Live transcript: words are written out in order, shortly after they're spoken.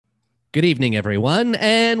Good evening, everyone,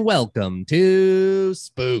 and welcome to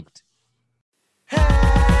Spooked. Hey,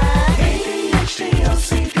 ADHD,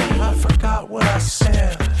 OCD, I forgot what I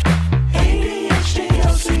said. ADHD,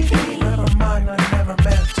 OCD, never mind, I never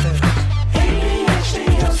meant it. ADHD,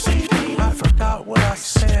 OCD, I forgot what I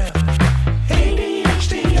said.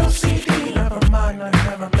 ADHD, OCD, never mind, I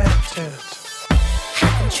never meant it.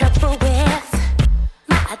 Having trouble with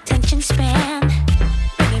my attention span,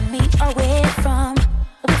 bringing me away from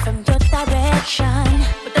your direction.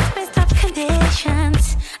 With those based off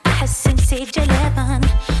conditions, I have since age 11.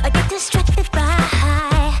 I get distracted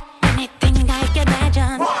by anything I can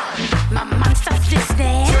imagine. My mind starts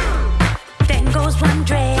listening, then goes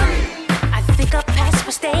wondering. I think of past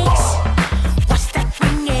mistakes. What's that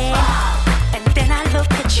ringing? And then I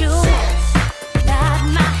look at you, nod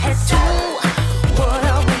my head too. What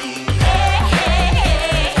are we?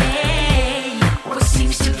 What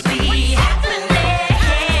seems to be happening?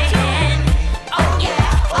 Oh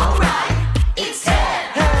yeah, alright, it's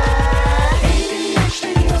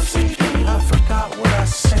ADHD, OCD, I forgot what I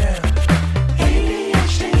said.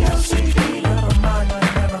 ADHD, OCD, never mind, I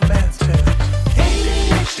never meant it.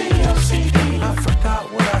 ADHD, OCD, I forgot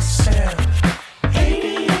what I said.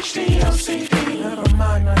 ADHD, OCD, never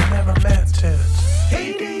mind, I never meant it.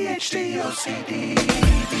 ADHD, OCD.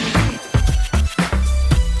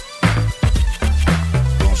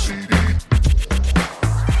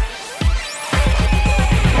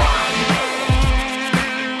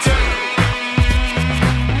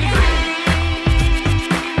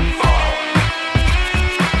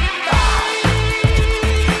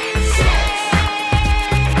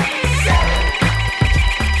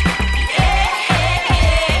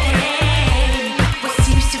 what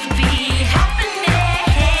seems to be happening.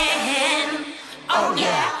 Oh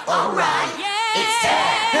yeah, alright, it's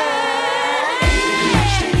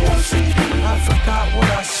ADHD, OCD, I forgot what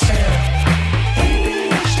I said.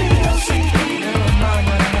 ADHD, OCD, never mind,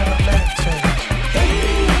 I never meant it.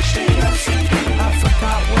 ADHD, OCD, I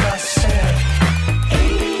forgot what I said.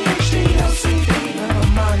 ADHD, OCD, never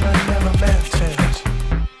mind, I never meant it.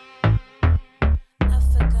 I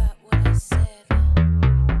forgot what I said.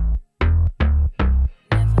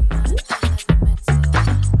 Never mind, I never meant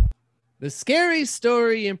it. The Scary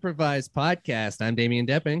Story Improvised Podcast. I'm Damian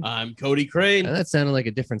Depping. I'm Cody Crane. That sounded like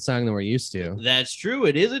a different song than we're used to. That's true.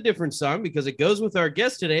 It is a different song because it goes with our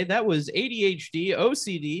guest today. That was ADHD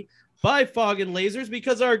OCD by Fog and Lasers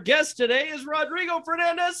because our guest today is Rodrigo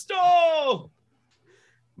Fernandez.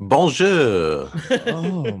 Bonjour.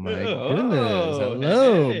 Oh my goodness.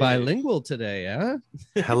 Hello. Hey. Bilingual today, huh?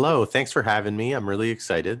 Hello. Thanks for having me. I'm really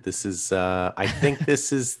excited. This is, I think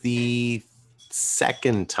this is the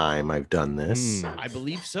second time I've done this. Hmm. I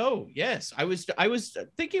believe so. Yes. I was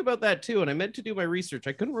thinking about that too, and I meant to do my research.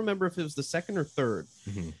 I couldn't remember if it was the second or third.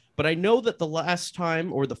 Mhm. But I know that the last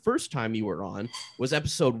time or the first time you were on was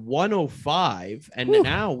episode 105, and Whew.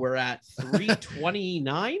 now we're at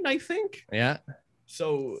 329, I think. Yeah,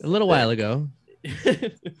 So a little while ago.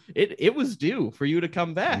 it was due for you to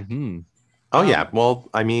come back. Mhm. Oh, yeah. Well,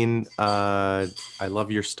 I mean, I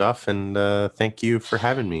love your stuff and thank you for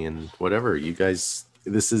having me and whatever you guys.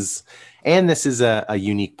 This is a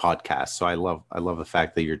unique podcast. So I love the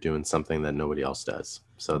fact that you're doing something that nobody else does.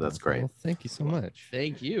 So that's great. Well, thank you so much.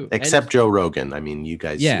 Thank you. Except Joe Rogan. I mean, you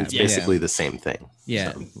guys, Yeah, it's yeah. basically the same thing.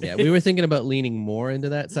 Yeah, So. yeah. We were thinking about leaning more into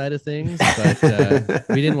that side of things, but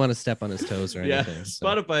we didn't want to step on his toes or yeah, anything. so,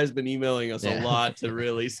 Spotify has been emailing us Yeah. a lot to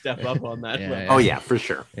really step up on that. Yeah, level. Oh, yeah, for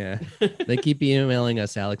sure. yeah. They keep emailing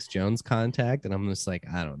us Alex Jones contact, and I'm just like,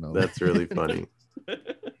 I don't know. That's really funny.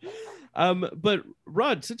 But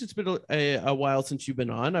Rod, since it's been a while since you've been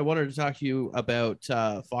on, I wanted to talk to you about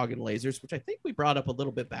Fog and Lasers, which I think we brought up a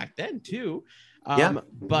little bit back then too. Yeah.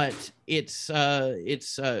 But it's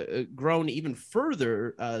grown even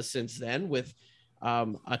further since then with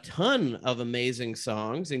a ton of amazing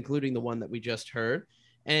songs, including the one that we just heard.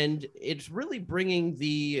 And it's really bringing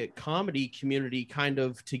the comedy community kind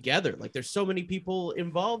of together. Like there's so many people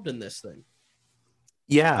involved in this thing.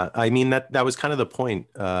 Yeah, I mean that was kind of the point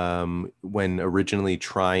when originally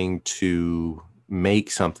trying to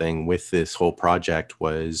make something with this whole project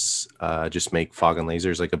was just make Fog and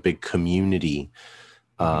Lasers like a big community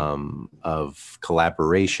of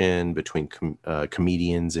collaboration between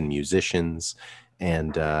comedians and musicians,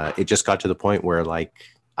 and it just got to the point where, like,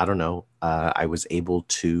 I don't know, I was able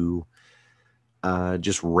to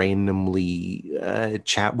just randomly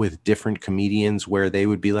chat with different comedians where they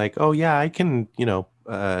would be like, oh yeah, I can,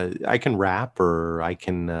 I can rap, or I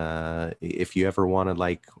can, if you ever want to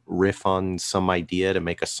like riff on some idea to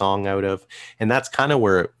make a song out of. And that's kind of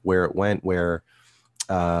where it went, where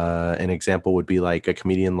An example would be like a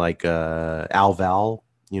comedian like Al Val.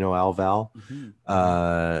 You know Al Val?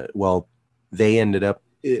 Well, they ended up.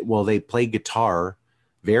 They play guitar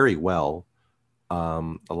very well.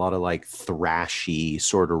 A lot of like thrashy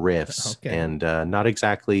sort of riffs, Okay. and not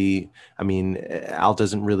exactly. I mean, Al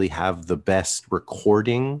doesn't really have the best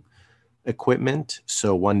recording equipment.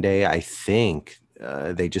 So one day, I think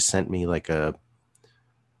they just sent me like a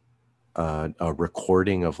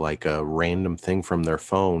recording of like a random thing from their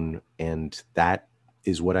phone, and that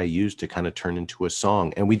is what I used to kind of turn into a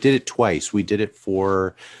song. And we did it twice. We did it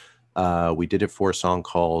for a song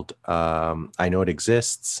called I Know It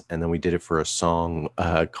Exists, and then we did it for a song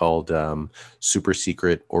called Super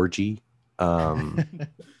Secret Orgy,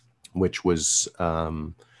 which was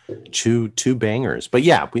two bangers. But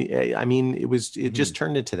yeah, I mean, it just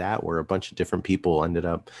turned into that, where a bunch of different people ended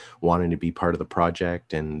up wanting to be part of the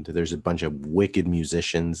project, and there's a bunch of wicked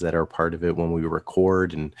musicians that are part of it when we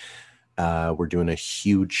record. And we're doing a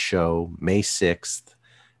huge show May 6th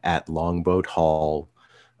at Longboat Hall.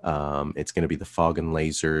 It's going to be the Fog and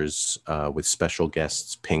Lasers with special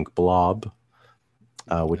guests Pink Blob,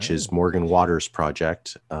 which is Morgan Waters'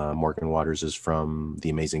 project. Morgan Waters is from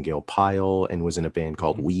The Amazing Gail Pyle and was in a band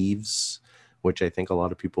called Weaves, which I think a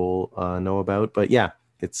lot of people know about. But yeah,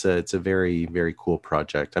 it's a very, very cool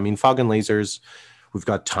project. I mean, Fog and Lasers, we've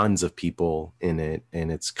got tons of people in it,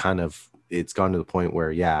 and it's gone to the point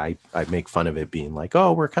where, yeah, I make fun of it being like,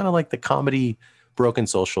 oh, we're kind of like the comedy Broken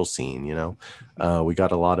Social scene, you know. We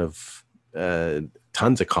got a lot of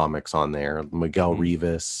tons of comics on there. Miguel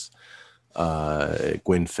Rivas,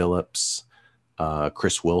 Gwen Phillips,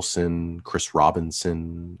 Chris Wilson, Chris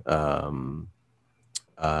Robinson, Kayla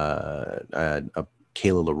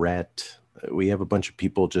Lorette. We have a bunch of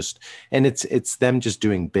people and it's them just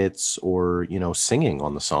doing bits or, you know, singing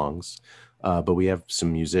on the songs. But we have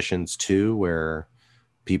some musicians too, where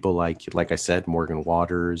people like I said, Morgan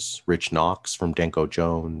Waters, Rich Knox from Denko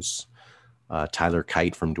Jones, Tyler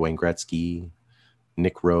Kite from Dwayne Gretzky,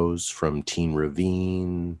 Nick Rose from Teen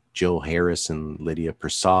Ravine, Jill Harris and Lydia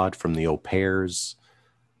Prasad from the Au Pairs.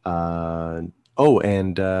 Like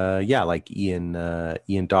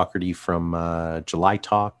Ian Doherty from July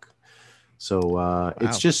Talk. So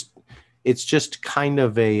it's just kind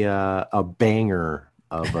of a banger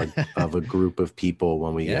of a group of people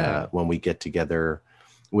when we get together,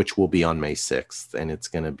 which will be on May 6th, and it's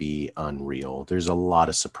going to be unreal. There's a lot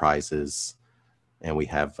of surprises, and we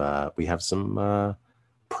have some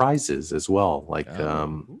prizes as well. Like I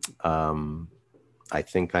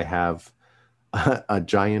think I have a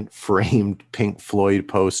giant framed Pink Floyd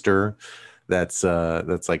poster that's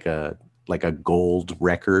like a gold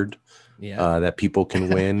record. That people can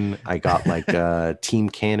win. I got like Team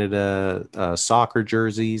Canada soccer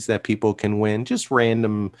jerseys that people can win. Just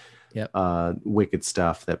random wicked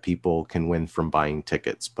stuff that people can win from buying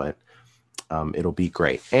tickets. But it'll be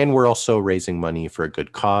great. And we're also raising money for a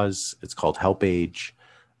good cause. It's called Help Age.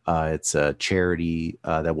 It's a charity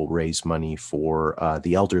that will raise money for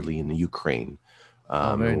the elderly in the Ukraine.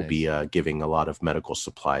 We'll be giving a lot of medical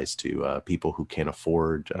supplies to people who can't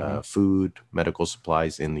afford food, medical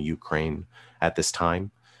supplies in the Ukraine at this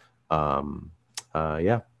time.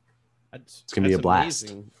 It's gonna be a blast.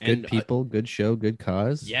 Amazing. Good people, good show, good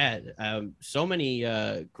cause. Yeah, so many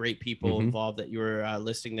great people involved that you were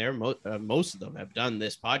listing there. Most of them have done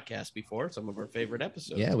this podcast before. Some of our favorite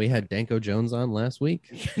episodes. Yeah, we had Danko Jones on last week.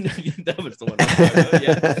 That was the one. I was talking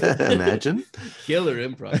about, yeah. Imagine Killer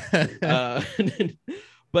improv.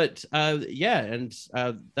 But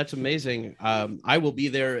that's amazing. I will be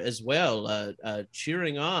there as well,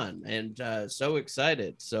 cheering on, and so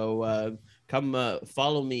excited. So come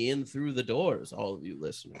follow me in through the doors, all of you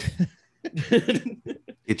listeners.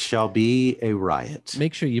 it shall be a riot.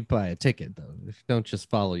 Make sure you buy a ticket though. Don't just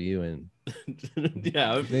follow you and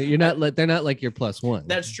Yeah, you're not. They're not like your plus one.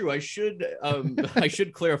 that's true. I should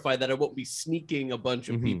clarify that I won't be sneaking a bunch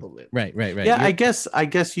of people in. Right. Yeah, I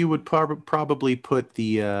guess you would probably put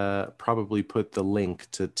the link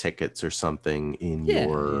to tickets or something in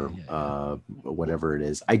your whatever it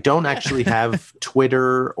is. I don't actually have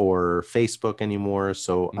Twitter or Facebook anymore,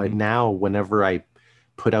 so now whenever I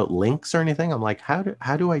put out links or anything, I'm like, how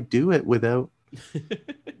do I do it without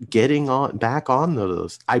getting back on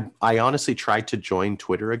those? I honestly tried to join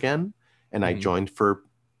Twitter again, and I joined for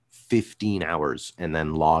 15 hours and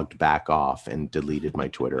then logged back off and deleted my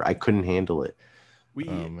Twitter. I couldn't handle it.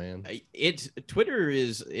 Oh man, Twitter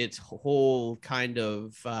is its whole kind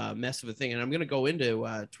of mess of a thing, and I'm going to go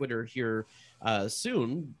into Twitter here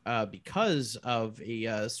soon because of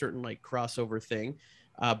a certain like crossover thing.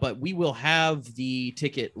 But we will have the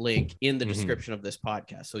ticket link in the Mhm. description of this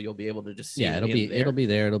podcast, so you'll be able to just see Yeah, it it'll in be there. it'll be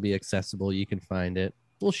there. It'll be accessible. You can find it.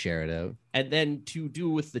 We'll share it out. And then to do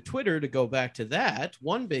with the Twitter, to go back to that,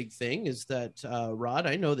 one big thing is that Rod,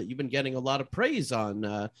 I know that you've been getting a lot of praise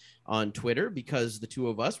on Twitter because the two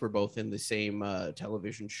of us were both in the same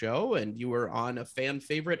television show, and you were on a fan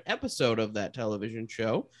favorite episode of that television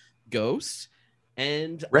show, Ghosts.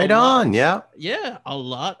 And Right a lot- on. Yeah. yeah, a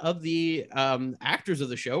lot of the actors of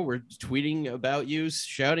the show were tweeting about you,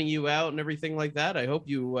 shouting you out, and everything like that. I hope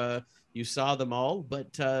you saw them all,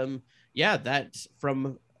 but yeah, that's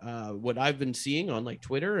from what I've been seeing on like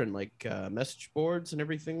Twitter and like message boards and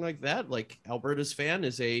everything like that. Like Alberta's Fan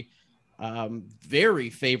is a very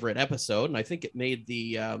favorite episode, and I think it made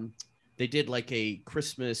the they did like a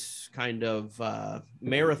Christmas kind of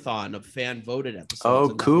marathon of fan voted episodes. Oh, and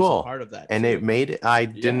that was a cool. part of that, And too. it made it. I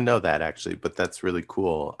didn't Yeah. know that actually, but that's really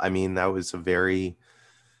cool. I mean, that was a very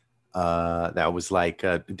that was like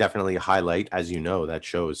definitely a highlight. As you know, that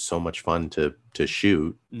show is so much fun to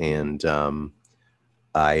shoot. Mhm. And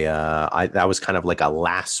I that was kind of like a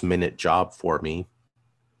last minute job for me.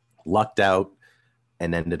 Lucked out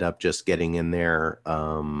and ended up just getting in there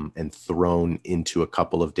and thrown into a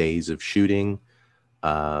couple of days of shooting.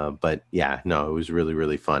 But yeah, no, it was really,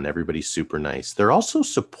 really fun. Everybody's super nice. They're also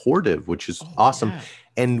supportive, which is Oh, awesome. yeah.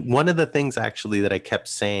 And one of the things actually that I kept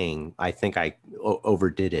saying, I think I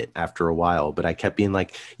overdid it after a while, but I kept being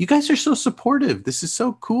like, you guys are so supportive. This is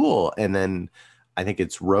so cool. And then I think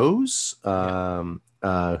it's Rose,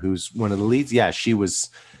 who's one of the leads. Yeah, she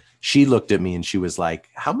looked at me and she was like,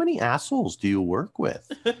 how many assholes do you work with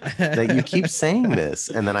that you keep saying this?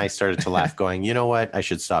 And then I started to laugh going, you know what? I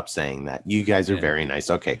should stop saying that. You guys are Yeah. very nice.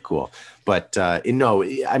 Okay, cool. But no,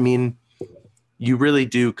 I mean, you really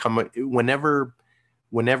do come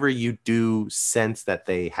whenever you do sense that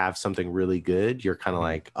they have something really good, you're kind of Mhm.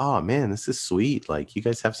 like, oh man, this is sweet. Like you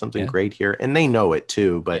guys have something Yeah. great here. And they know it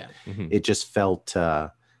too, but Yeah. Mhm. it just felt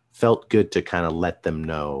good to kind of let them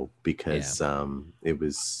know because it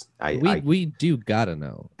was we do gotta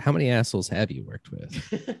know, how many assholes have you worked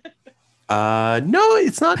with? no,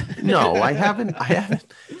 it's not. No, I haven't.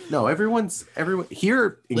 No, everyone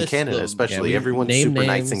here in List Canada, them. especially, we everyone's name super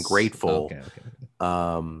nice and names. grateful.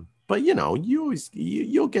 Okay. But you know,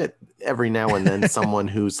 you'll get every now and then someone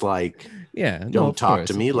who's like, Yeah, no, don't of talk course,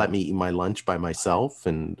 to of me, let course. me eat my lunch by myself.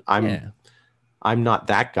 And Yeah. I'm not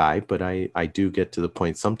that guy, but I do get to the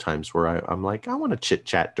point sometimes where I'm like, I want to chit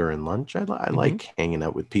chat during lunch. I like hanging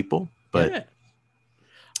out with people, but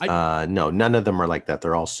Yeah. no, none of them are like that.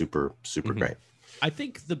 They're all super, super Mhm. great. I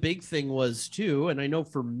think the big thing was too, and I know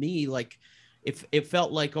for me, like, if it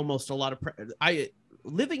felt like almost a lot of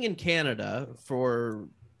living in Canada for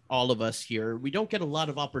all of us here, we don't get a lot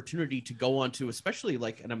of opportunity to go on to, especially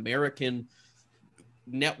like an American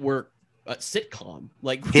network sitcom,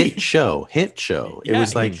 like Hit show. It Yeah,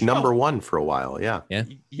 was like hit show. number one for a while. Yeah.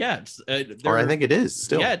 yeah, it's, Or I they're- think it is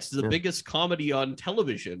still. yeah, it's the Yeah. biggest comedy on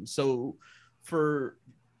television. So for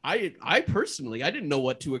I personally, I didn't know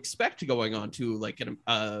what to expect going on to like an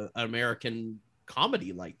American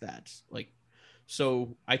comedy like that. Like,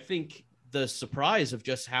 so I think the surprise of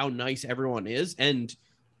just how nice everyone is, and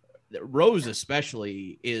Rose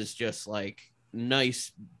especially is just like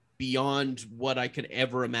nice beyond what I could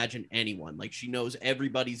ever imagine anyone. Like, she knows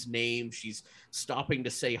everybody's name. She's stopping to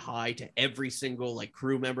say hi to every single like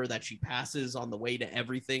crew member that she passes on the way to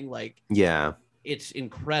everything. Like, Yeah. it's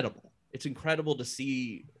incredible. It's incredible to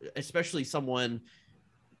see, especially someone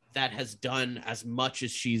that has done as much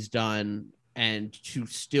as she's done and to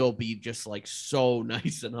still be just like so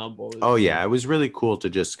nice and humble. Oh yeah, it was really cool to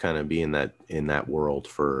just kind of be in that world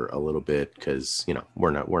for a little bit because you know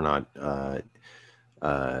we're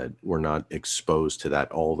not exposed to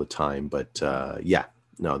that all the time. But yeah,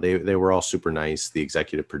 no, they were all super nice. The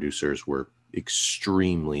executive producers were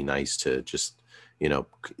extremely nice to just, you know,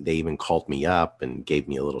 they even called me up and gave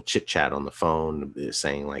me a little chit chat on the phone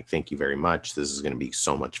saying like, thank you very much. This is going to be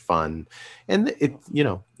so much fun. And it, you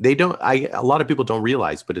know, a lot of people don't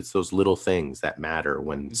realize, but it's those little things that matter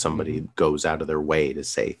when somebody goes out of their way to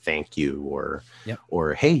say thank you or,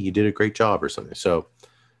 hey, you did a great job or something. So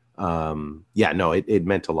yeah, no, it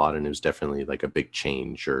meant a lot. And it was definitely like a big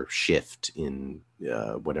change or shift in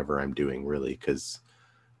whatever I'm doing really. 'Cause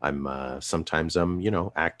I'm sometimes I'm, you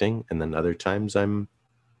know, acting, and then other times I'm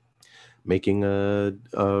making a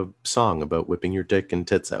song about whipping your dick and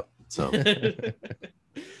tits out. So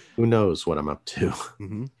who knows what I'm up to?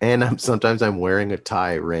 Mhm. And sometimes I'm wearing a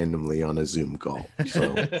tie randomly on a Zoom call.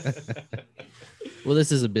 So Well,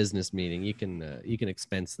 this is a business meeting. You can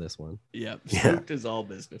expense this one. Yeah, Yeah. Spooked is all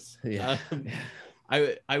business. Yeah.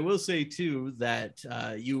 I will say too that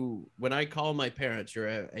when I call my parents, you're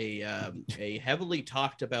a heavily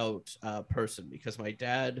talked about person, because my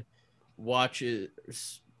dad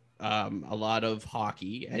watches a lot of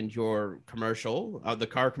hockey, and your commercial, the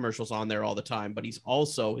car commercials on there all the time. But he's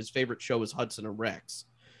also, his favorite show is Hudson and Rex,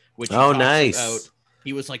 which he talks nice. about.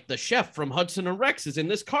 He was like, the chef from Hudson and Rex is in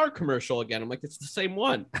this car commercial again. I'm like, it's the same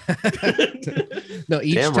one. No,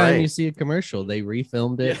 each Damn time right. you see a commercial, they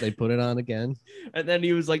refilmed it, they put it on again. And then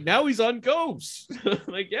he was like, now he's on Ghosts.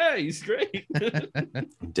 Like, yeah, he's great.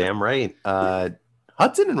 Damn right.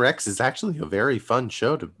 Hudson and Rex is actually a very fun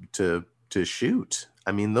show to shoot.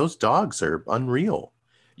 I mean, those dogs are unreal.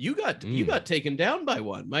 You got taken down by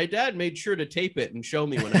one. My dad made sure to tape it and show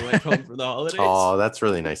me when I went home for the holidays. Oh, that's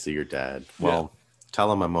really nice of your dad. Well,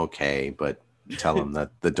 tell him I'm okay, but tell him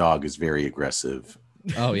that the dog is very aggressive.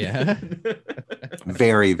 Oh yeah.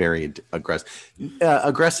 Very, very aggressive.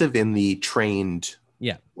 Aggressive in the trained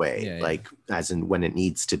way, Yeah, yeah. like as in when it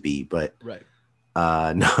needs to be. But Right.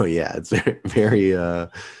 no, yeah, it's very,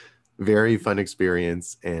 very fun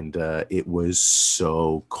experience, and it was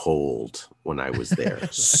so cold when I was there.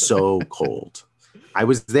 So cold. I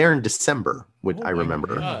was there in December, which Oh I my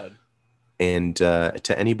remember. God. And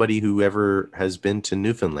to anybody who ever has been to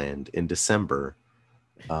Newfoundland in December,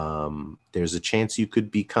 there's a chance you could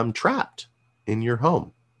become trapped in your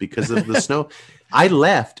home because of the snow. I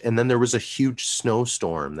left, and then there was a huge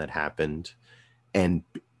snowstorm that happened. And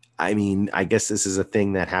I mean, I guess this is a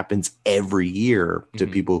thing that happens every year to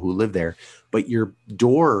Mhm. people who live there. But you're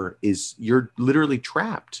literally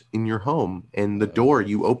trapped in your home. And the door,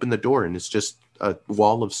 you open the door, and it's just a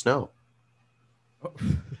wall of snow.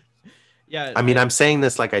 Yeah. I mean, I'm saying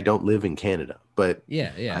this like I don't live in Canada, but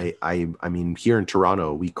Yeah, yeah. I mean, here in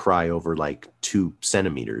Toronto, we cry over like 2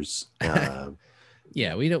 centimeters.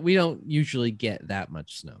 Yeah, we don't usually get that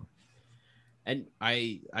much snow. And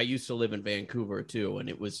I used to live in Vancouver too, and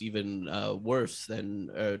it was even worse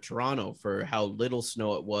than Toronto for how little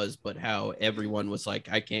snow it was, but how everyone was like,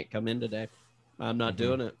 I can't come in today. I'm not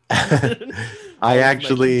doing it. I All of my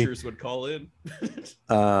actually, teachers would call in.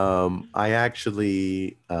 the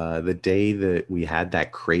day that we had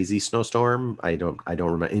that crazy snowstorm, I don't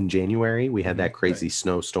remember, in January, we had that crazy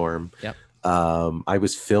snowstorm. Yep. I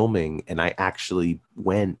was filming, and I actually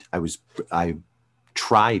I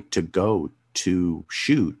tried to go to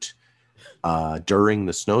shoot during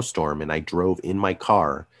the snowstorm, and I drove in my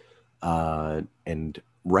car, and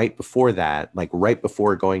right before that, like right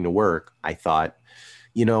before going to work, I thought,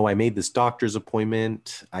 I made this doctor's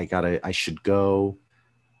appointment, I should go.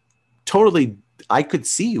 Totally, I could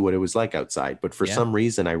see what it was like outside, but for some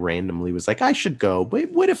reason I randomly was like, I should go,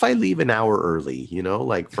 but what if I leave an hour early,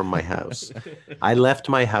 like from my house? I left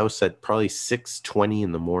my house at probably 6:20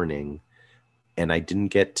 in the morning, and I didn't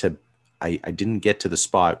get to the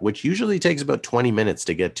spot, which usually takes about 20 minutes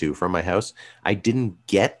to get to from my house. I didn't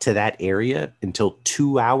get to that area until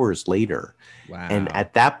 2 hours later. Wow. And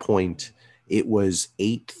at that point, it was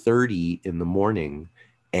 8:30 in the morning,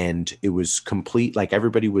 and it was complete. Like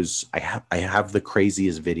everybody was, I have the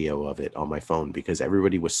craziest video of it on my phone because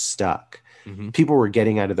everybody was stuck. Mhm. People were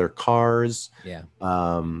getting out of their cars. Yeah.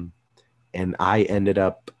 And I ended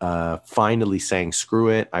up finally saying, screw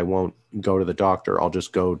it, I won't go to the doctor. I'll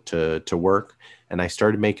just go to work. And I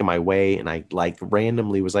started making my way, and I like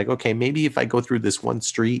randomly was like, okay, maybe if I go through this one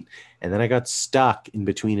street. And then I got stuck in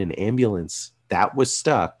between an ambulance that was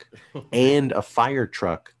stuck and a fire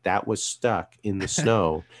truck that was stuck in the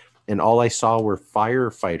snow. And all I saw were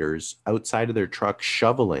firefighters outside of their truck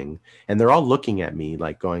shoveling, and they're all looking at me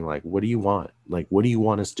like going like, what do you want? Like, what do you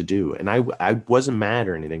want us to do? And I wasn't mad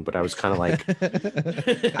or anything, but I was kind of like,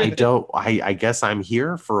 I guess I'm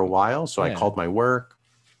here for a while. So I called my work,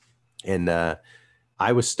 and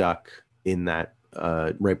I was stuck in that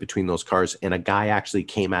right between those cars. And a guy actually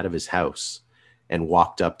came out of his house and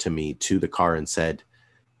walked up to me to the car and said,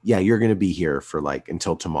 yeah, you're going to be here for like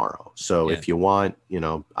until tomorrow. So if you want,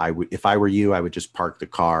 if I were you, I would just park the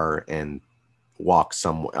car and walk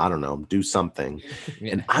somewhere. I don't know, do something.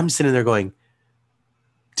 Yeah. And I'm sitting there going,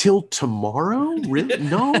 till tomorrow? Really?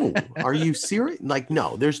 No. Are you serious? Like,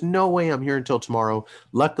 no, there's no way I'm here until tomorrow.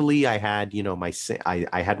 Luckily I had,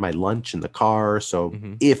 I had my lunch in the car. So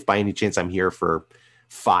if by any chance I'm here for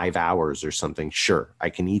 5 hours or something, sure, I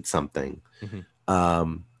can eat something.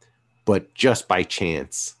 But just by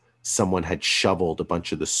chance, someone had shoveled a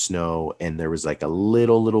bunch of the snow, and there was like a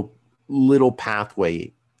little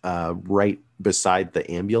pathway right beside the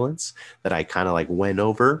ambulance that I kind of like went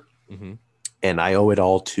over. And I owe it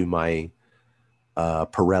all to my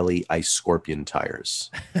Pirelli Ice Scorpion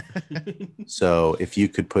tires. So if you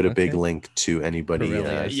could put a big Okay. link to anybody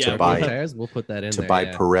Pirelli Ice yeah, to Scorpion buy tires. We'll put that in to there. buy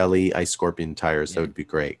yeah. Pirelli Ice Scorpion tires, Yeah. that would be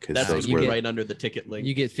great because That's those you were get- right under the ticket link.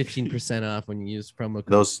 You get 15% off when you use promo code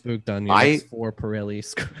Those- Spooked on your I- next 4 Pirelli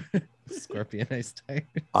Scorpion Ice tires.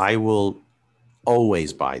 I will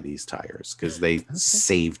always buy these tires because they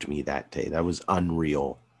saved me that day. That was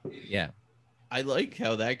unreal. Yeah. I like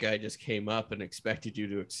how that guy just came up and expected you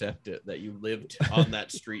to accept it, that you lived on that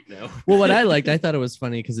street now. Well, what I liked, I thought it was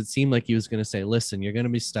funny because it seemed like he was going to say, "Listen, you're going to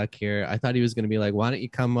be stuck here." I thought he was going to be like, "Why don't you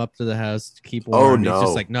come up to the house to keep warm?" Oh, He's no.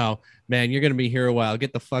 just like, "No, man, you're going to be here a while.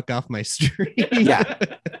 Get the fuck off my street." Yeah.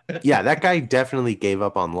 Yeah, that guy definitely gave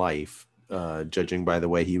up on life. Judging by the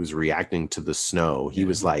way he was reacting to the snow,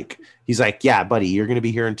 he's like, "Yeah, buddy, you're gonna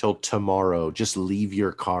be here until tomorrow. Just leave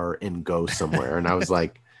your car and go somewhere." And I was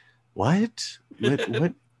like, "What?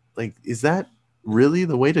 What? Like, is that really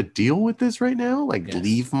the way to deal with this right now? Like, Yeah.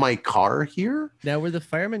 leave my car here?" Now, were the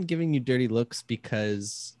firemen giving you dirty looks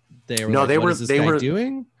because they were No, like, they "What were- is this they guy were-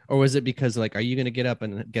 doing?" Or was it because like, "Are you going to get up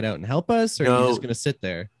and get out and help us, or are you No. just going to sit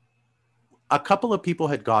there?" A couple of people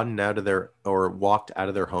had gotten out of their or walked out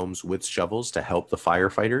of their homes with shovels to help the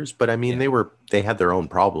firefighters, but I mean, Yeah. they had their own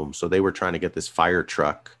problems, so they were trying to get this fire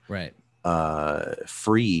truck Right.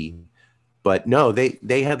 free. But no,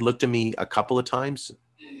 they had looked at me a couple of times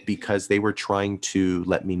because they were trying to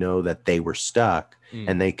let me know that they were stuck, Mm.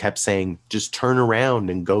 and they kept saying, "Just turn around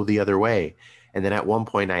and go the other way." And then at one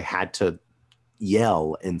point I had to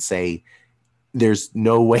yell and say, "There's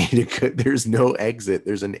no way to go, there's no exit.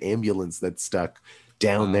 There's an ambulance that's stuck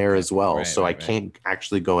down Oh, there okay. as well. Right, so right, I right. can't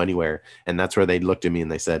actually go anywhere." And that's where they looked at me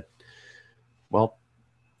and they said, "Well,"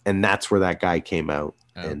 and that's where that guy came out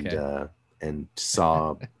Okay. and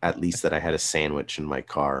saw at least that I had a sandwich in my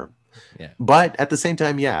car. Yeah. But at the same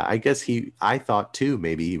time, yeah, I guess I thought too,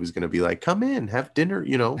 maybe he was going to be like, "Come in, have dinner,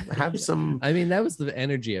 have some." I mean, that was the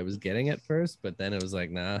energy I was getting at first, but then it was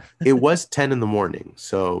like, nah. It was 10 in the morning.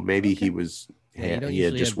 So maybe Okay. he was, Yeah, you don't he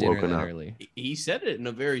had usually just have dinner woken that up. early. He said it in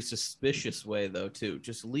a very suspicious way, though, too.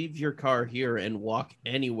 Just leave your car here and walk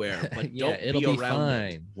anywhere, but Yeah, don't it'll be be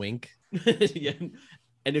around fine. Wink. it. Yeah.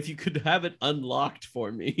 And if you could have it unlocked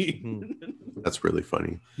for me. Hmm. That's really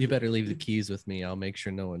funny. You better leave the keys with me. I'll make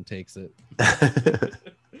sure no one takes it.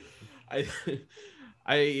 I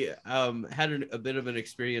I had a bit of an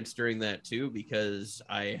experience during that too, because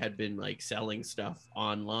I had been like selling stuff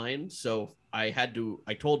online. So I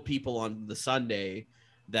told people on the Sunday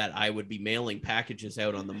that I would be mailing packages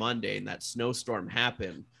out on the Monday, and that snowstorm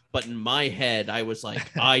happened. But in my head, I was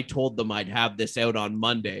like, I told them I'd have this out on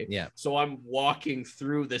Monday. Yeah. So I'm walking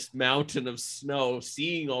through this mountain of snow,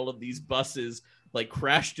 seeing all of these buses like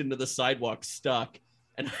crashed into the sidewalk, stuck,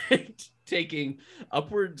 and I'm taking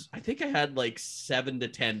upwards. I think I had like 7 to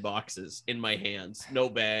 10 boxes in my hands, no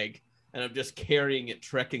bag, and I'm just carrying it,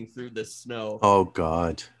 trekking through the snow. Oh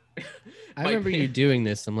God. I My remember you pa- doing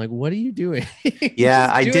this. I'm like, what are you doing? Yeah,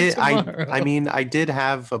 Just I do it did. tomorrow. I mean, I did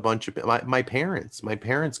have a bunch of my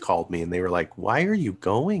parents called me and they were like, "Why are you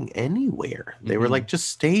going anywhere?" They were Mhm. like, "Just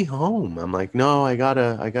stay home." I'm like, "No, I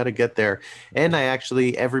gotta get there." And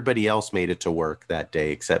everybody else made it to work that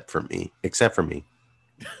day except for me.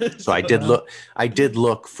 So I did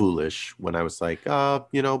look foolish when I was like,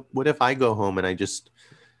 what if I go home and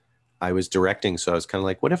I was directing, so I was kind of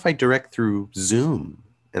like, what if I direct through Zoom?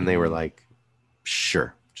 And they were Mhm. like,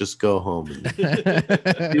 "Sure, just go home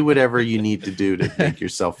and do whatever you need to do to make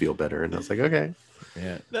yourself feel better." And I was like, "Okay."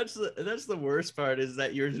 Yeah. That's the worst part, is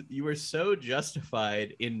that you were so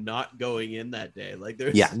justified in not going in that day. Like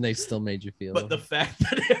there's Yeah. And they still made you feel. but the fact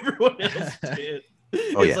that everyone else did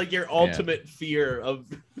Oh, is yeah. like your ultimate fear of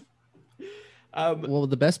Well,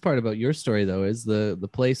 the best part about your story though is the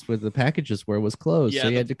place where the packages were was closed, Yeah, so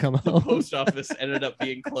you had to come the home. post office ended up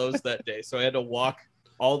being closed that day, so I had to walk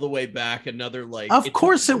all the way back another like Of it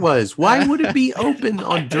course took- it was. Why would it be open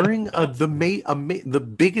on during the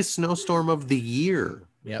biggest snowstorm of the year?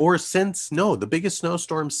 Yep. Or the biggest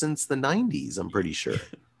snowstorm since the 90s, I'm pretty sure.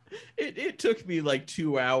 It took me like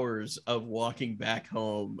 2 hours of walking back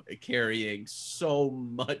home carrying so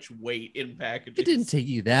much weight in packages. It didn't take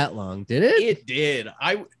you that long, did it? It did.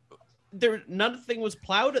 Nothing was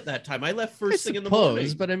plowed at that time. I left I first thing in the morning.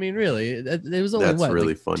 suppose, but I mean, really, it was only That's what, really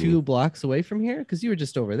like funny. 2 blocks away from here, because you were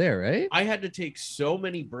just over there, right? I had to take so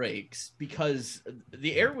many breaks because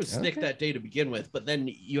the air was thick Okay. that day to begin with, but then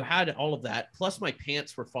you had all of that. Plus my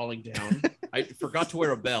pants were falling down. I forgot to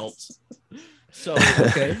wear a belt. So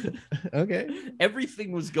Okay. Okay.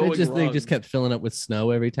 everything was They going just, wrong. they just kept filling up with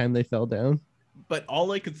snow every time they fell down. But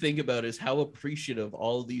all I could think about is how appreciative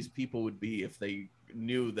all these people would be if they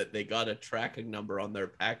knew that they got a tracking number on their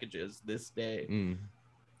packages this day. Mm.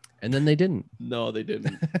 And then they didn't. No, they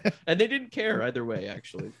didn't. And they didn't care either way,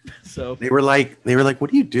 actually. So They were like,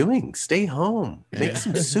 what are you doing? Stay home. Make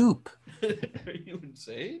some soup. are you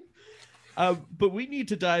insane? But we need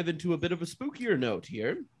to dive into a bit of a spookier note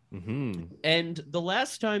here. Mm-hmm. And the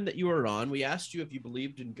last time that you were on, we asked you if you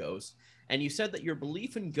believed in ghosts, and you said that your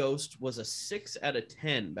belief in ghosts was a 6 out of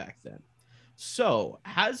 10 back then. So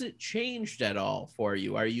has it changed at all for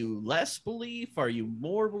you? Are you less belief? Are you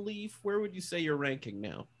more belief? Where would you say you're ranking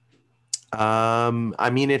now? I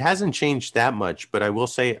mean, it hasn't changed that much, but I will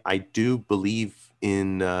say I do believe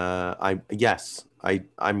in. I'm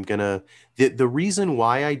gonna. The reason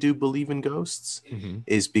why I do believe in ghosts Mm-hmm.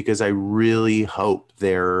 is because I really hope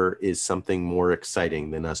there is something more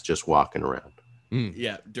exciting than us just walking around.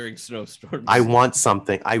 Yeah, during snowstorms. I want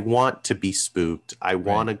something. I want to be spooked. I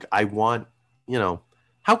want. You know,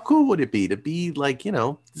 how cool would it be to be like, you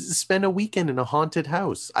know, spend a weekend in a haunted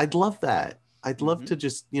house? I'd love that. I'd love to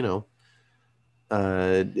just, you know.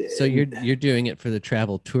 So you're doing it for the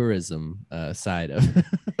travel tourism side of.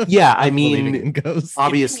 Yeah, I believing in mean, ghosts.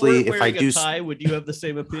 obviously, If you if were I wearing a do, tie, would you have the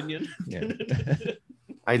same opinion? Yeah.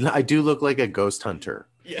 I do look like a ghost hunter.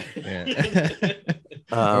 Yeah. Yeah.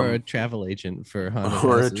 Or a travel agent for haunted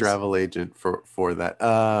or a houses. travel agent for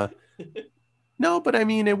that. No, but I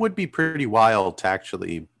mean, it would be pretty wild to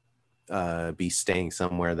actually be staying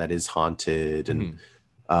somewhere that is haunted, and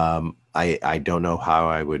I don't know how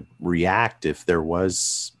I would react if there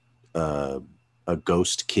was a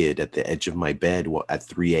ghost kid at the edge of my bed at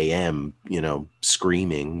 3 a.m. You know,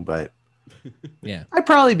 screaming, but. Yeah. I'd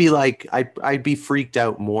probably be like, I'd be freaked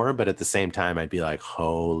out more, but at the same time, I'd be like,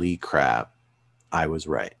 holy crap, I was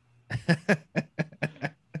right.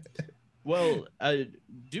 Well,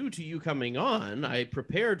 due to you coming on, I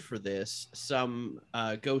prepared for this some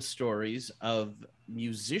ghost stories of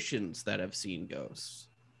musicians that have seen ghosts.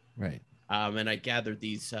 Right. And I gathered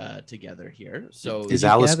these together here. So Is you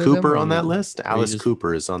Alice gather them, Cooper or on you- that list? you Alice just-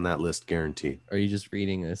 Cooper is on that list, guaranteed. Are you just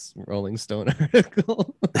reading this Rolling Stone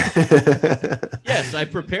article? yes, I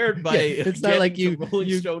prepared by. Yeah, it's not like getting you- to Rolling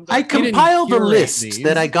you- Stone. I didn't compiled a curate list these.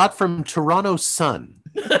 that I got from Toronto Sun.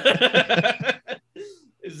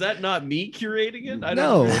 Is that not me curating it? I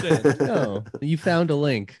No. don't understand. No, you found a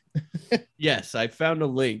link. Yes, I found a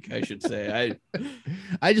link, I should say.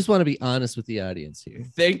 I just want to be honest with the audience here.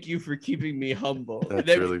 Thank you for keeping me humble. That's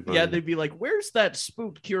really funny. Yeah, they'd be like, "Where's that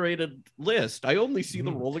spooked curated list? I only see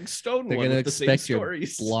the Rolling Stone They're one gonna with the same expect your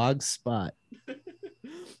stories." blog spot.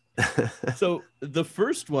 So the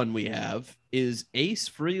first one we have is Ace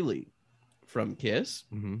Frehley from Kiss.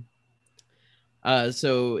 Mm-hmm.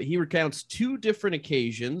 So he recounts 2 different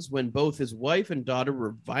occasions when both his wife and daughter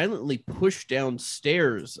were violently pushed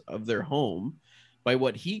downstairs of their home by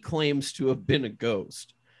what he claims to have been a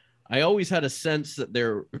ghost. I always had a sense that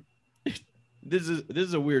there. This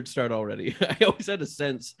is a weird start already. I always had a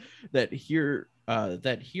sense that here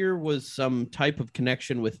was some type of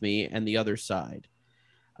connection with me and the other side.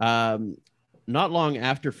 Not long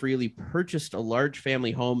after Frehley purchased a large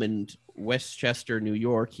family home in Westchester, New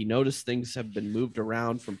York, he noticed things have been moved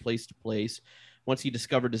around from place to place. Once he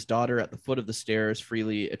discovered his daughter at the foot of the stairs,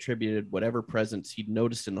 Frehley attributed whatever presence he'd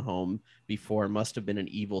noticed in the home before must have been an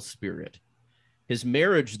evil spirit. His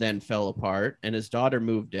marriage then fell apart and his daughter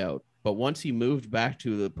moved out. But once he moved back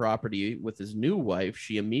to the property with his new wife,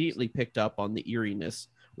 she immediately picked up on the eeriness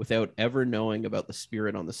without ever knowing about the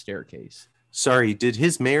spirit on the staircase. Sorry, did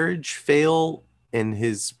his marriage fail and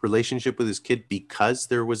his relationship with his kid because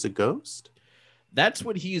there was a ghost? That's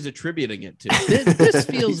what he's attributing it to. This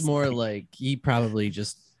feels more like he probably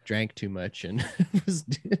just drank too much and was.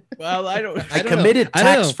 Well, I don't I don't know. committed I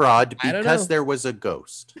don't tax know. fraud I don't because know. there was a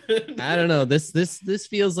ghost. I don't know. This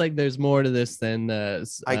feels like there's more to this than.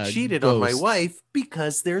 I cheated on my ghosts. wife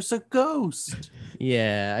because there's a ghost.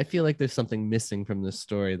 Yeah, I feel like there's something missing from this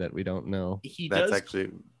story that we don't know. He That's does actually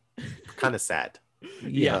kind of sad.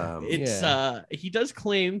 Yeah, Yeah. he does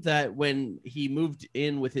claim that when he moved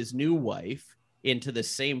in with his new wife into the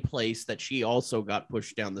same place that she also got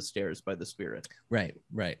pushed down the stairs by the spirit. Right.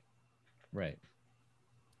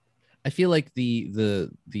 I feel like the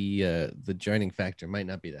joining factor might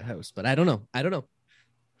not be the house, but I don't know.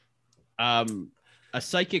 A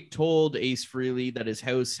psychic told Ace Frehley that his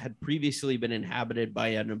house had previously been inhabited by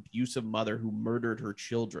an abusive mother who murdered her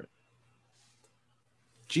children.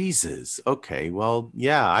 Jesus. Okay. Well,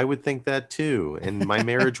 yeah, I would think that too. And my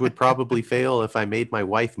marriage would probably fail if I made my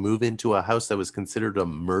wife move into a house that was considered a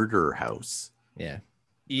murder house. Yeah.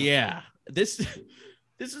 Yeah, this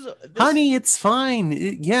Honey, it's fine.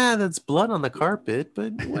 Yeah, that's blood on the carpet,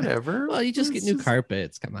 but whatever. Well, you just get It's new just-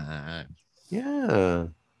 carpets. Come on. Yeah.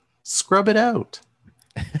 Scrub it out.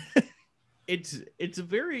 It's a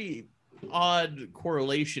very odd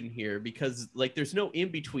correlation here because like there's no in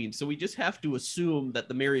between, so we just have to assume that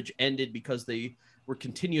the marriage ended because they were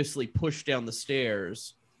continuously pushed down the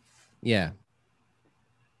stairs. Yeah.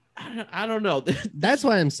 I don't know. That's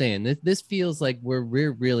why I'm saying this feels like we're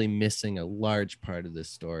really missing a large part of this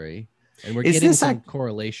story. And we're Is getting this some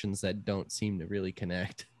correlations that don't seem to really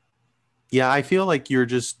connect. Yeah, I feel like you're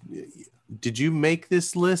just. Did you make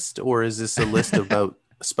this list, or is this a list about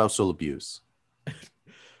spousal abuse?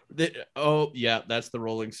 Oh yeah, that's the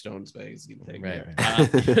Rolling Stones magazine thing, Right,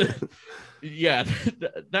 there. Yeah,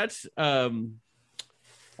 that's a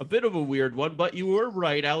bit of a weird one, but you were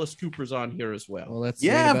right. Alice Cooper's on here as well. Well, let's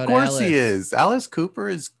Yeah, read of about course he Alice. is. Alice Cooper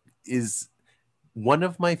is one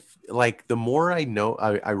of my like. The more I know,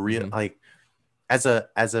 I really Mhm. like. As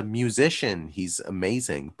a musician, he's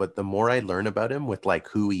amazing. But the more I learn about him with like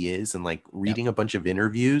who he is and like reading a bunch of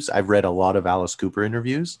interviews, I've read a lot of Alice Cooper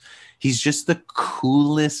interviews. He's just the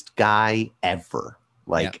coolest guy ever,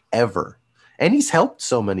 like ever. And he's helped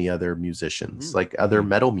so many other musicians, Mhm. like other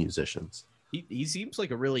metal musicians. He seems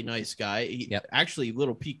like a really nice guy. Actually,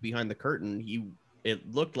 little peek behind the curtain.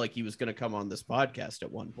 It looked like he was going to come on this podcast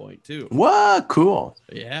at one point too. What? Cool.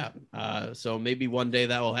 Yeah. So maybe one day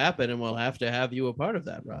that will happen, and we'll have to have you a part of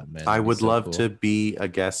that, Rob. Man, I that'd be would so love cool. to be a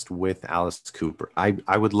guest with Alice Cooper. I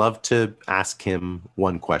would love to ask him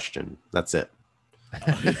one question. That's it.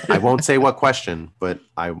 I won't say what question, but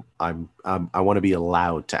I want to be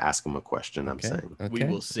allowed to ask him a question. I'm saying. We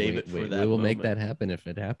will save it for that We will make moment. that happen if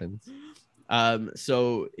it happens.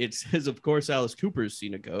 So it says, of course, Alice Cooper's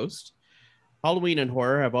seen a ghost. Halloween and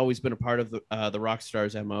horror have always been a part of the rock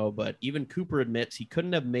star's MO, but even Cooper admits he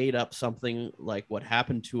couldn't have made up something like what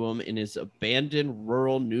happened to him in his abandoned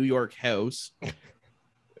rural New York house.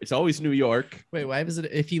 It's always New York. Wait, why was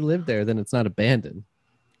it? If he lived there, then it's not abandoned.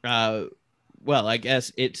 Well, I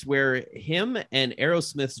guess it's where him and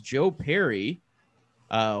Aerosmith's Joe Perry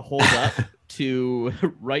hold up to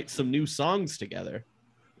write some new songs together.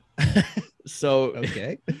 So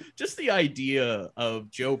Okay. just the idea of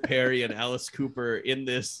Joe Perry and Alice Cooper in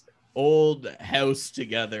this old house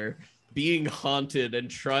together, being haunted and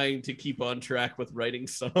trying to keep on track with writing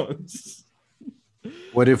songs.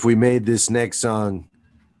 What if we made this next song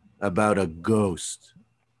about a ghost?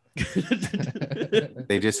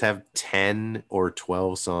 They just have 10 or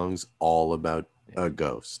 12 songs all about a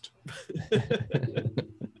ghost.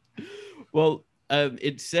 Well,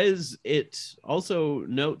 it says, it also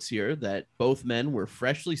notes here that both men were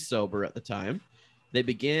freshly sober at the time. They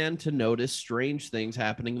began to notice strange things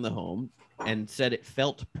happening in the home and said it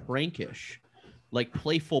felt prankish, like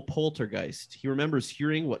playful poltergeist. He remembers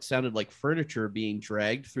hearing what sounded like furniture being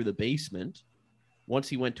dragged through the basement. Once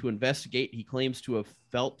he went to investigate, he claims to have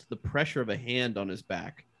felt the pressure of a hand on his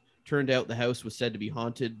back. Turned out the house was said to be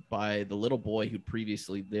haunted by the little boy who'd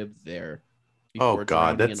previously lived there. Oh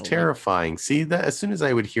God, that's terrifying. See that as soon as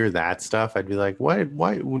I would hear that stuff, I'd be like, why,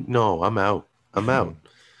 no, I'm out. I'm out.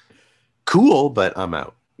 Cool, but I'm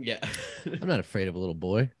out. Yeah. I'm not afraid of a little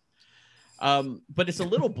boy. But it's a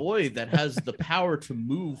little boy that has the power to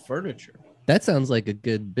move furniture. That sounds like a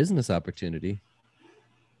good business opportunity.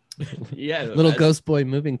 Yeah. Little ghost boy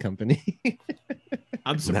moving company.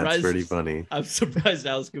 I'm surprised. That's pretty funny. I'm surprised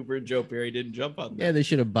Alice Cooper and Joe Perry didn't jump on that. Yeah, they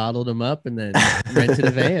should have bottled him up and then rented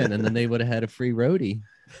a van, and then they would have had a free roadie.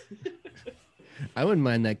 I wouldn't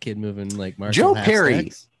mind that kid moving like Marshall Joe Perry.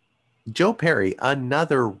 Half-Stacks. Joe Perry,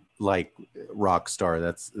 another like rock star.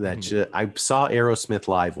 I saw Aerosmith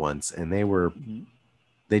live once, and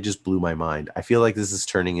they just blew my mind. I feel like this is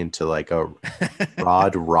turning into like a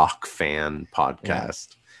Rod Rock fan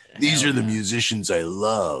podcast. These are the musicians I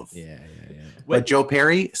love. Yeah. But Joe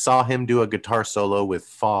Perry, saw him do a guitar solo with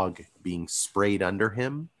fog being sprayed under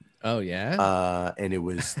him. Oh yeah. And it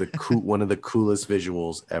was one of the coolest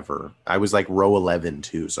visuals ever. I was like row 11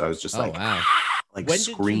 too, so I was just Wow. like When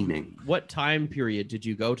screaming. What time period did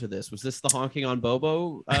you go to this? Was this the honking on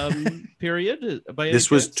Bobo period?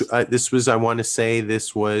 This was I want to say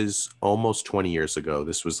this was almost 20 years ago.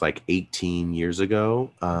 This was like 18 years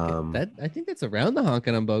ago. I think that's around the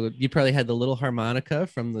honking on Bogo. You probably had the little harmonica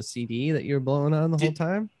from the CD that you were blowing on the whole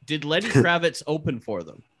time. Did Lenny Kravitz open for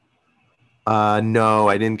them? No,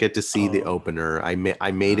 I didn't get to see the Oh. opener. I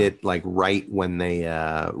made it like right when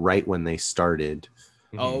they started.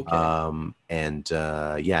 Oh, okay.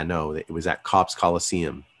 It was at Cops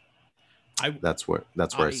Coliseum. That's where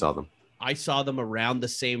I saw them. I saw them around the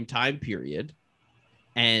same time period,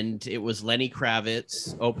 and it was Lenny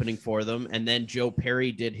Kravitz opening for them, and then Joe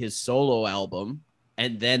Perry did his solo album,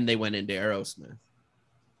 and then they went into Aerosmith.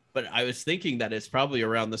 but I was thinking that it's probably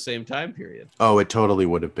around the same time period. Oh, it totally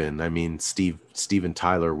would have been. I mean, Steven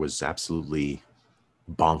Tyler was absolutely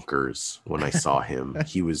bonkers when I saw him.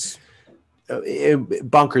 He was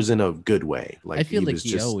bonkers in a good way. Like I feel like was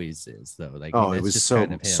he just, always is though. Like oh, it that's was just so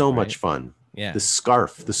kind of him, so much right? fun. Yeah. The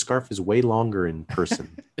scarf is way longer in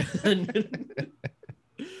person.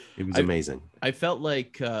 It was amazing. I felt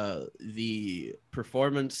like the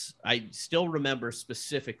performance, I still remember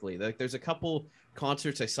specifically. Like, there's a couple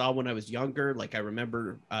concerts I saw when I was younger. Like, I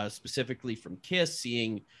remember specifically from Kiss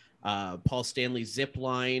seeing Paul Stanley zip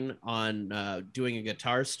line on doing a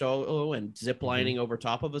guitar solo and zip lining over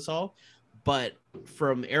top of us all. But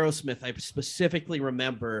from Aerosmith, I specifically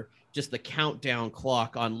remember just the countdown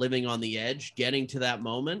clock on Living on the Edge, getting to that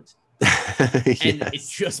moment, and it Yes.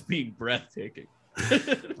 just being breathtaking.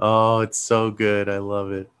 Oh, it's so good. I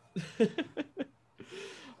love it.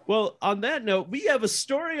 Well, on that note, we have a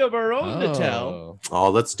story of our own to tell. Oh. Oh,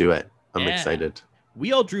 let's do it. I'm Yeah. excited.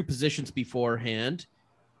 We all drew positions beforehand.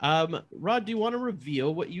 Rod, do you want to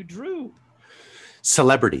reveal what you drew?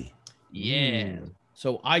 Celebrity. Yeah.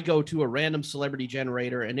 So I go to a random celebrity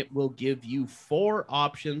generator and it will give you 4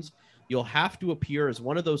 options. You'll have to appear as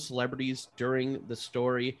one of those celebrities during the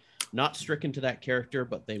story, not stricken to that character,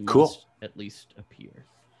 but they Cool. must at least appear.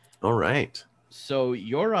 All right. So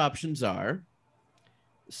your options are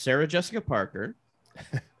Sarah Jessica Parker,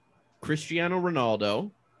 Cristiano Ronaldo,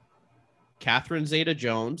 Catherine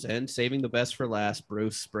Zeta-Jones, and saving the best for last,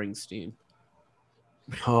 Bruce Springsteen.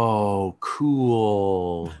 Oh,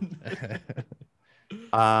 cool.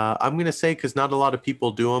 I'm gonna say, because not a lot of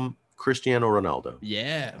people do them, Cristiano Ronaldo.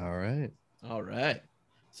 Yeah. All right. All right.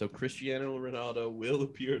 So Cristiano Ronaldo will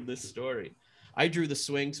appear in this story. I drew the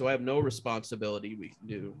swing, so I have no responsibility. We can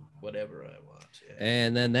do whatever I want. Yeah.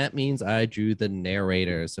 And then that means I drew the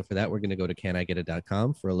narrator. So for that, we're going to go to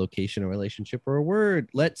canigeta.com for a location, a relationship, or a word.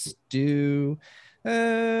 Let's do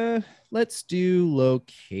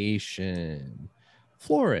location.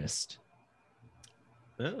 Florist.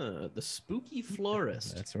 The Spooky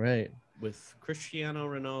Florist That's right. with Cristiano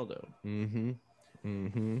Ronaldo. Mm-hmm.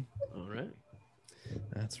 Mm-hmm. All right.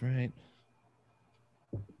 That's right.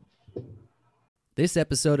 This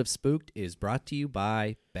episode of Spooked is brought to you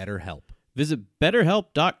by BetterHelp. Visit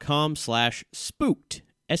betterhelp.com/spooked,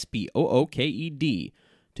 SPOOKED,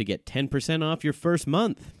 to get 10% off your first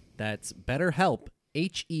month. That's BetterHelp,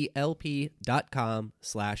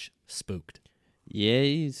 HELP.com/spooked.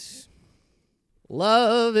 Yes.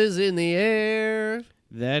 Love is in the air.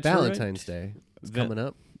 That's Valentine's right. Day. It's Va- coming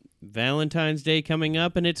up. Valentine's Day coming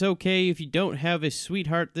up, and it's okay if you don't have a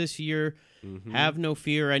sweetheart this year. Mm-hmm. Have no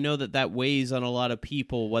fear. I know that weighs on a lot of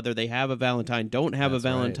people, whether they have a Valentine, don't have That's a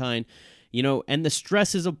right. Valentine. You know, and the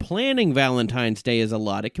stresses of planning Valentine's Day is a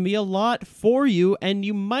lot. It can be a lot for you, and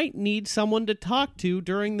you might need someone to talk to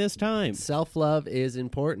during this time. Self-love is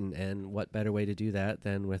important, and what better way to do that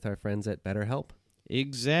than with our friends at BetterHelp?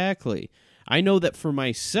 Exactly. I know that for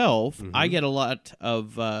myself, Mm-hmm. I get a lot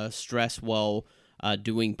of stress while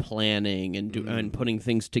doing planning and and putting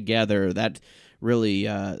things together. That really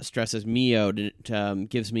stresses me out. It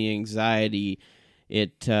gives me anxiety.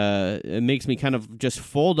 It makes me kind of just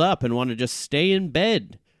fold up and want to just stay in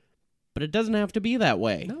bed. But it doesn't have to be that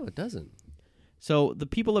way. No, it doesn't. So the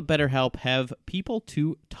people at BetterHelp have people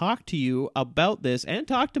to talk to you about this and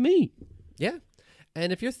talk to me. Yeah.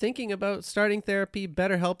 And if you're thinking about starting therapy,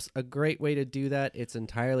 BetterHelp's a great way to do that. It's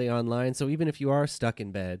entirely online. So even if you are stuck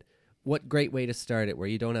in bed, what great way to start it where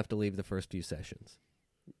you don't have to leave the first few sessions.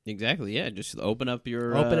 Exactly. Yeah. Just open up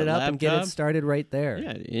your Open it up and get it laptop. started right there.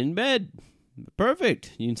 Yeah, in bed.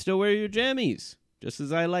 Perfect. You can still wear your jammies, just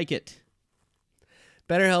as I like it.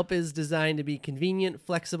 BetterHelp is designed to be convenient,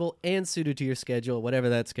 flexible, and suited to your schedule, whatever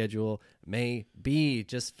that schedule may be.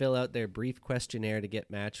 Just fill out their brief questionnaire to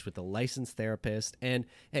get matched with a licensed therapist. And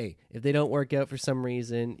hey, if they don't work out for some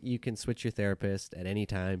reason, you can switch your therapist at any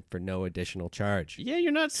time for no additional charge. Yeah,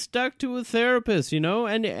 you're not stuck to a therapist, you know,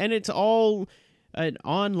 and it's all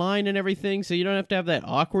online and everything, so you don't have to have that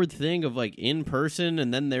awkward thing of like in person,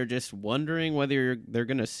 and then they're just wondering whether they're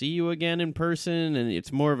gonna see you again in person, and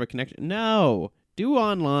it's more of a connection. No, do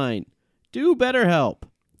online, do BetterHelp.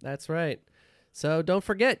 That's right. So don't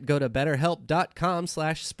forget, go to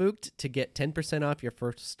betterhelp.com/spooked to get 10% off your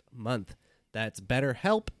first month. That's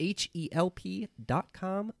BetterHelp,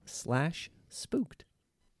 HELP.com/spooked.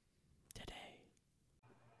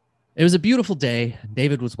 It was a beautiful day.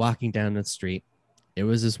 David was walking down the street. It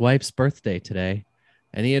was his wife's birthday today,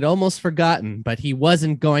 and he had almost forgotten, but he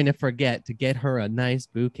wasn't going to forget to get her a nice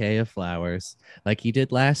bouquet of flowers like he did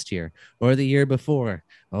last year or the year before.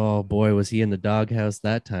 Oh boy, was he in the doghouse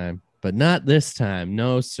that time. But not this time.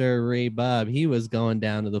 No, sir, Bob. He was going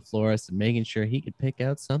down to the florist and making sure he could pick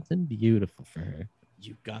out something beautiful for her.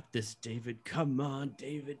 You got this, David. Come on,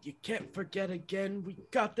 David. You can't forget again. We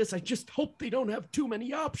got this. I just hope they don't have too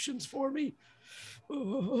many options for me.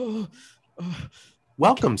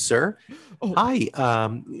 Welcome, sir. Oh. Hi.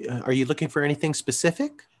 Are you looking for anything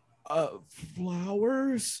specific?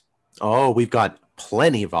 Flowers? Oh, we've got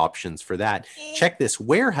plenty of options for that. Check this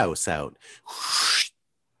warehouse out.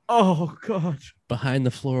 Oh, God. Behind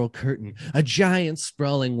the floral curtain, a giant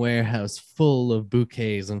sprawling warehouse full of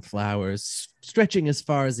bouquets and flowers, stretching as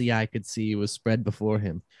far as the eye could see, was spread before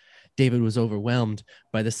him. David was overwhelmed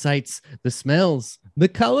by the sights, the smells, the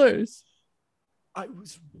colors. I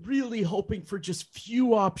was really hoping for just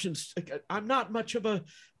few options. I'm not much of a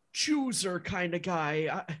chooser kind of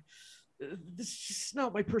guy. This is just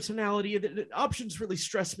not my personality. The options really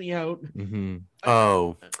stress me out. Mm-hmm.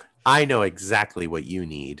 Oh, I know exactly what you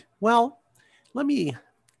need. Well, let me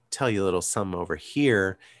tell you a little something over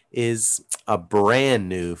here is a brand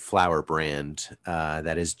new flower brand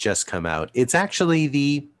that has just come out. It's actually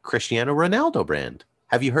the Cristiano Ronaldo brand.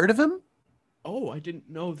 Have you heard of him? Oh, I didn't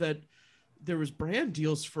know that there was brand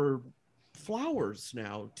deals for flowers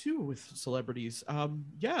now too with celebrities.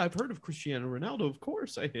 Yeah, I've heard of Cristiano Ronaldo, of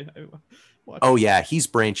course. I watched. Oh yeah, he's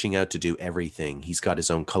branching out to do everything. He's got his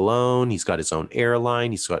own cologne, he's got his own airline,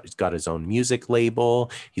 he's got his own music label,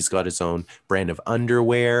 he's got his own brand of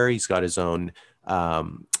underwear, he's got his own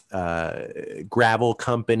gravel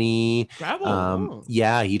company. Gravel. Oh.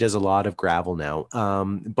 Yeah, he does a lot of gravel now.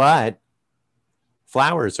 But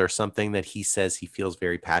flowers are something that he says he feels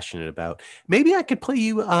very passionate about. Maybe I could play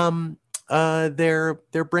you their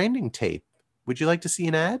branding tape. Would you like to see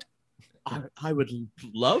an ad? I would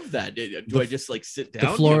love that. Do I just like sit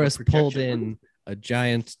down? The florist pulled in a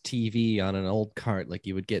giant TV on an old cart like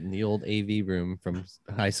you would get in the old AV room from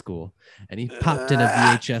high school. And he popped in a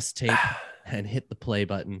VHS tape and hit the play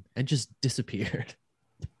button and just disappeared.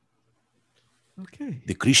 Okay.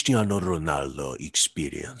 The Cristiano Ronaldo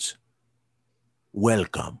experience.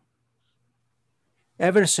 Welcome.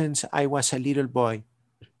 Ever since I was a little boy,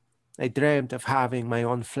 I dreamt of having my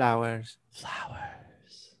own flowers.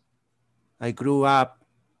 Flowers. I grew up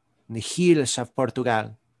in the hills of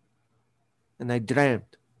Portugal, and I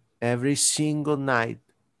dreamt every single night,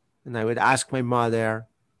 and I would ask my mother,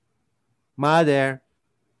 "Mother,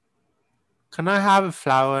 can I have a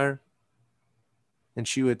flower?" And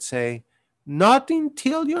she would say, "Not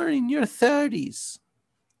until you're in your 30s.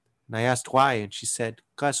 And I asked why, and she said,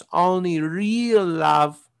 "'Cause only real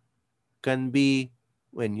love can be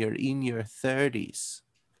when you're in your 30s.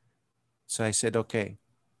 So I said, okay.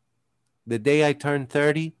 The day I turned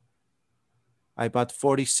 30, I bought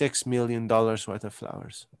 $46 million worth of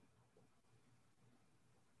flowers.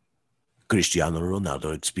 Cristiano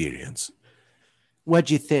Ronaldo experience.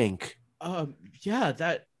 What'd you think? Yeah,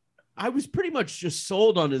 that I was pretty much just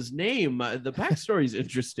sold on his name. The backstory is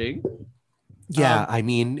interesting. Yeah, I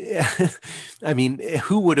mean,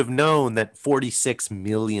 who would have known that $46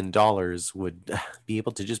 million would be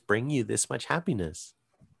able to just bring you this much happiness?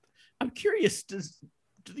 I'm curious, do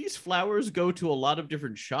these flowers go to a lot of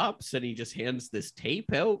different shops and he just hands this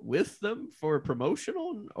tape out with them for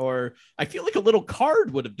promotional? Or I feel like a little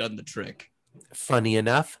card would have done the trick. Funny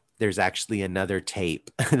enough, there's actually another tape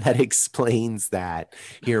that explains that.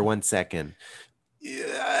 Here, one second.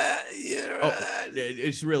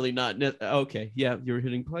 It's really not. Okay, yeah, you were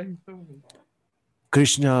hitting play.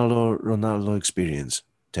 Cristiano Ronaldo experience,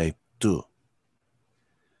 tape 2.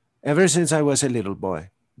 Ever since I was a little boy,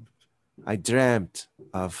 I dreamt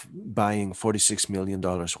of buying $46 million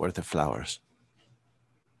worth of flowers.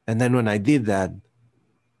 And then when I did that,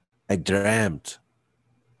 I dreamt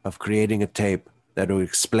of creating a tape that would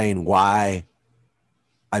explain why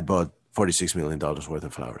I bought $46 million worth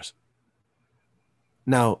of flowers.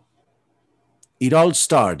 Now, it all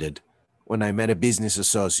started when I met a business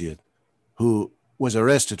associate who was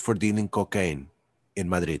arrested for dealing cocaine in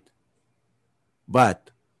Madrid. But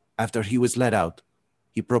after he was let out,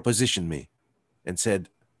 he propositioned me and said,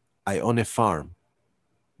 I own a farm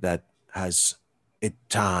that has a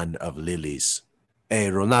ton of lilies. Hey,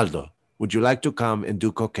 Ronaldo, would you like to come and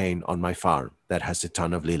do cocaine on my farm that has a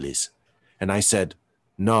ton of lilies? And I said,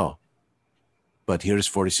 no, but here's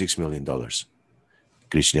 $46 million.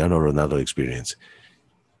 Cristiano Ronaldo experience.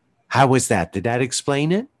 How was that? Did that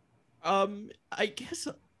explain it? I guess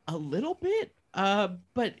a little bit.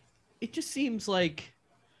 But it just seems like,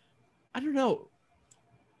 I don't know.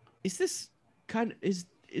 Is this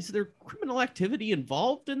is there criminal activity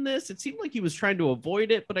involved in this? It seemed like he was trying to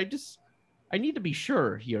avoid it, but I need to be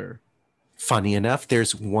sure here. Funny enough,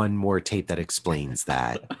 there's one more tape that explains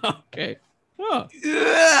that. Okay. Oh,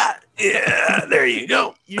 Yeah, there you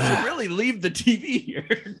go. you should really leave the TV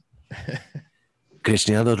here.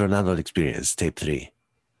 Cristiano Ronaldo Experience, tape 3.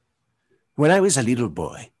 When I was a little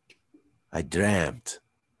boy, I dreamt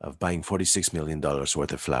of buying $46 million worth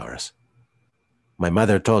of flowers. My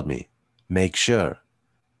mother told me, make sure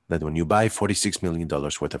that when you buy $46 million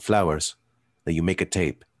worth of flowers, that you make a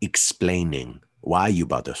tape explaining why you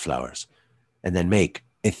bought those flowers, and then make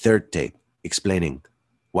a third tape explaining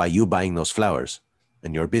why you buying those flowers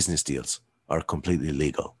and your business deals are completely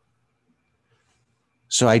legal.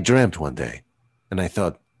 So I dreamt one day, and I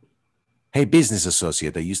thought, hey, business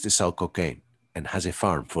associate that used to sell cocaine and has a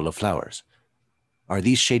farm full of flowers, are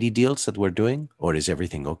these shady deals that we're doing, or is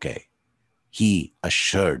everything okay? He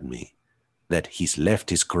assured me that he's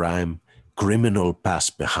left his criminal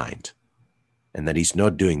past behind, and that he's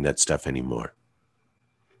not doing that stuff anymore.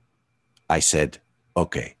 I said,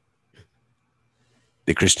 okay.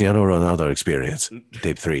 The Cristiano Ronaldo Experience,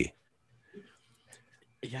 tape 3.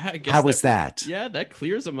 Yeah, I guess How was that? Yeah, that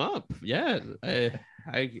clears them up. Yeah, I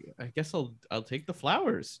guess I'll take the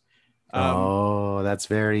flowers. Oh, that's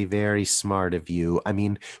very, very smart of you. I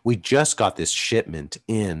mean, we just got this shipment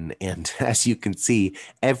in, and as you can see,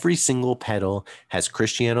 every single petal has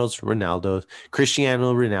Cristiano Ronaldo's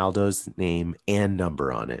name and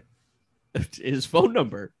number on it. His phone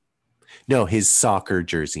number. No, his soccer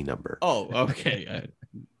jersey number. Oh, okay.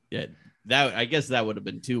 Yeah, that I guess that would have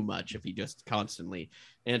been too much if he just constantly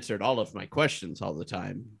answered all of my questions all the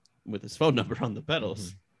time with his phone number on the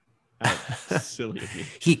pedals. Silly of me.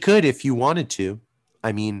 He could if you wanted to.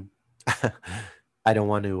 I mean, I don't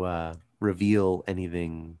want to reveal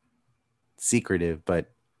anything secretive,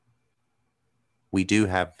 but we do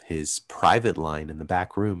have his private line in the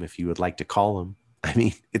back room if you would like to call him. I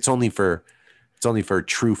mean, it's only for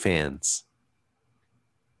true fans.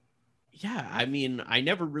 Yeah, I mean, I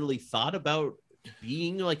never really thought about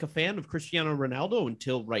being like a fan of Cristiano Ronaldo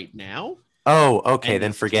until right now. Oh, okay, And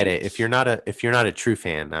then his forget it. tapes. If you're not a true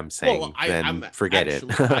fan, I'm saying, then forget it.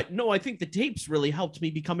 No, I think the tapes really helped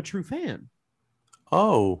me become a true fan.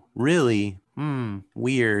 Oh, really?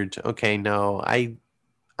 Weird. Okay, no, I'm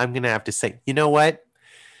gonna have to say, you know what?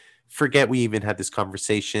 Forget we even had this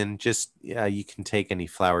conversation. Just you can take any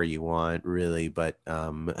flower you want, really, but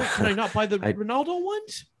But can I not buy the Ronaldo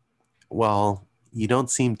ones? well, you don't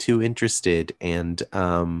seem too interested. And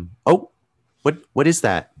what is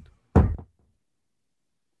that?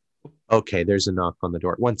 Okay, there's a knock on the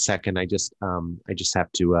door. 1 second. I just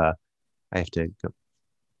have to I have to go.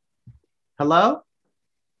 Hello?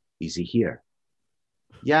 Is he here?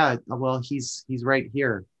 Yeah, well, he's right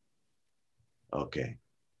here. Okay.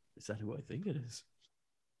 Is that who I think it is?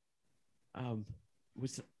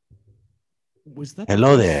 Was that?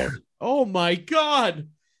 Hello there. Oh my God!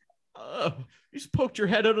 You just poked your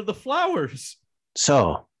head out of the flowers.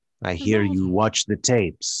 So, I hear Ronaldo. you watch the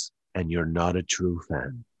tapes and you're not a true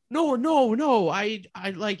fan. No. I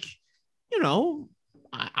like,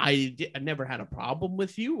 I never had a problem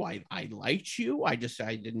with you. I liked you. I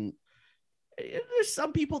didn't. There's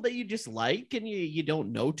some people that you just like and you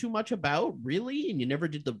don't know too much about, really, and you never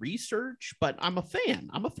did the research. But I'm a fan.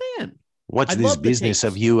 What's I this love the business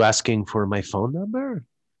of tapes. you asking for my phone number?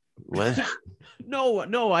 What?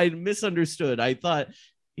 No, I misunderstood. I thought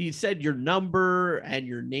he said your number and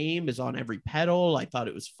your name is on every pedal. I thought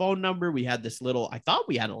it was phone number. We had this little, I thought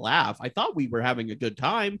we had a laugh. I thought we were having a good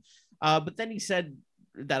time. But then he said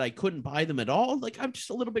that I couldn't buy them at all. Like, I'm just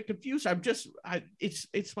a little bit confused.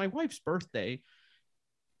 It's my wife's birthday.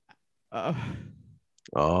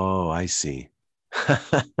 Oh, I see.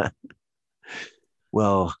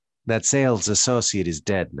 Well, that sales associate is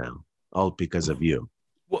dead now, all because of you.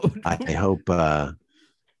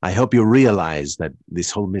 I hope you realize that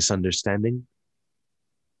this whole misunderstanding,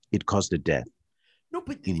 it caused a death No,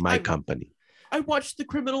 but in my company. I watched the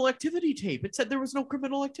criminal activity tape. It said there was no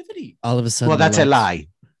criminal activity. All of a sudden, Well, that's a lie.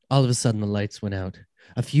 All of a sudden, the lights went out.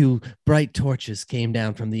 A few bright torches came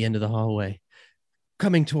down from the end of the hallway.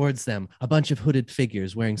 Coming towards them, a bunch of hooded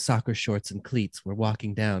figures wearing soccer shorts and cleats were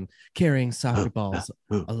walking down, carrying soccer balls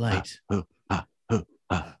alight.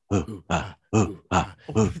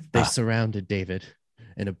 They surrounded David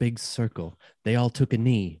in a big circle. They all took a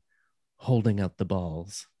knee, holding out the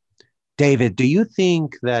balls. David, do you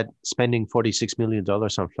think that spending $46 million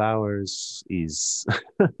on flowers is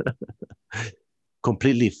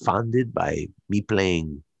completely funded by me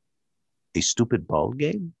playing a stupid ball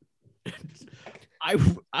game?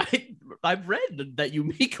 I've read that you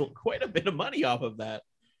make quite a bit of money off of that.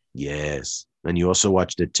 Yes. And you also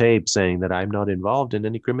watched the tape saying that I'm not involved in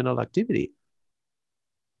any criminal activity.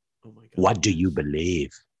 Oh my God. What do you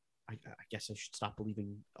believe? I guess I should stop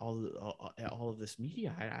believing all of this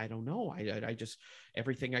media. I don't know. I just,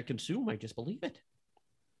 everything I consume, I just believe it.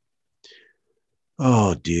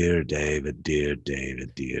 Oh, dear David, dear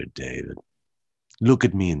David, dear David. Look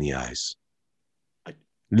at me in the eyes.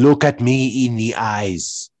 Look at me in the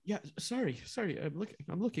eyes. Yeah, sorry.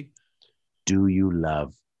 I'm looking. Do you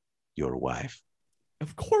love your wife?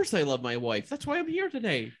 Of course I love my wife. That's why I'm here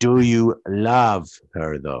today. Do you love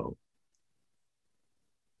her, though?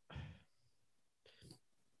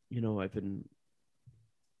 You know, I've been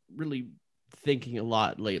really thinking a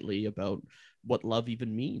lot lately about what love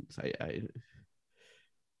even means.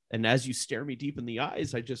 And as you stare me deep in the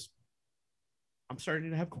eyes, I'm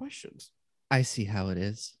starting to have questions. I see how it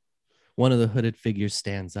is. One of the hooded figures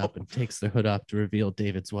stands up and takes the hood off to reveal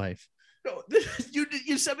David's wife. No,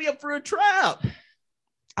 you set me up for a trap.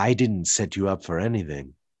 I didn't set you up for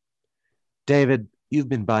anything. David, you've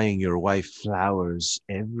been buying your wife flowers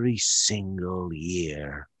every single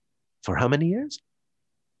year. For how many years?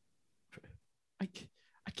 I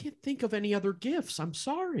can't think of any other gifts. I'm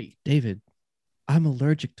sorry. David, I'm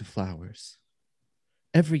allergic to flowers.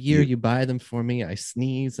 Every year you buy them for me, I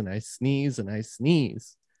sneeze and I sneeze and I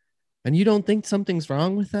sneeze. And you don't think something's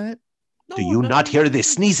wrong with that? No, Do you not hear the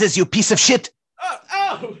sneezes, you piece of shit?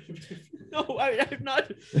 Oh! No, I'm not.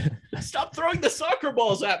 Stop throwing the soccer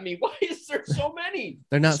balls at me. Why is there so many?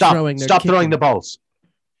 They're not Stop. throwing. They're Stop kicking. throwing the balls.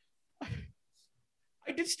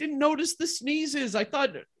 I just didn't notice the sneezes. I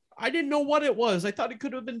didn't know what it was. I thought it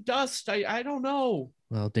could have been dust. I don't know.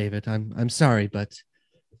 Well, David, I'm sorry, but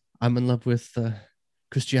I'm in love with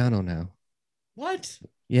Cristiano now. What?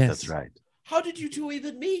 Yes. That's right. How did you two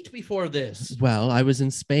even meet before this? Well, I was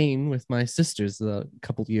in Spain with my sisters a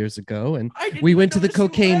couple years ago, and I didn't we even went to the notice you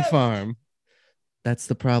cocaine left. farm. That's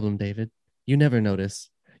the problem, David. You never notice.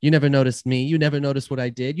 You never noticed me. You never noticed what I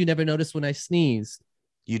did. You never noticed when I sneezed.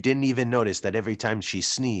 You didn't even notice that every time she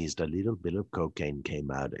sneezed, a little bit of cocaine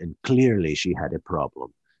came out, and clearly she had a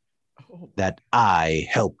problem Oh, that I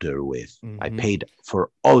helped her with. I Mhm. paid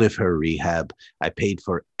for all of her rehab. I paid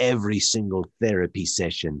for every single therapy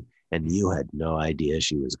session, and you had no idea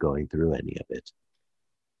she was going through any of it.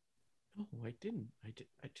 no, I didn't.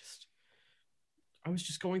 I was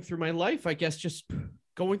just going through my life. I guess just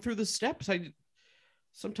going through the steps.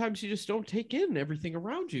 Sometimes you just don't take in everything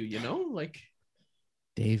around you, you know? Like,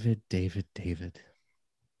 David.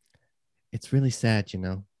 It's really sad, you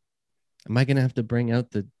know. Am I going to have to bring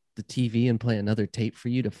out the TV and play another tape for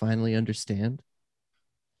you to finally understand?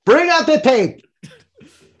 Bring out the tape!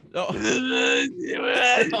 oh,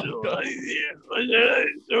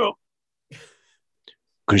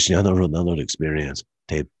 Cristiano Ronaldo Experience,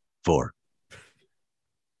 tape 4.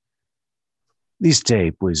 This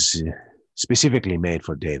tape was specifically made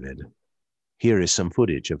for David. Here is some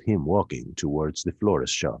footage of him walking towards the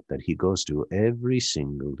florist shop that he goes to every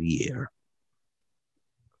single year.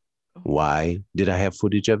 Why did I have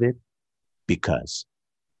footage of it? Because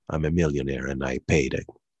I'm a millionaire and I paid a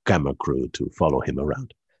camera crew to follow him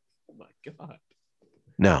around. oh my God.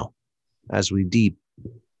 Now, as we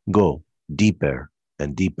go deeper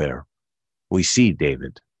and deeper, we see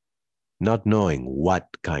David not knowing what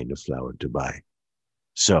kind of flower to buy.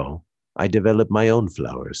 So I developed my own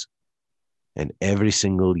flowers. And every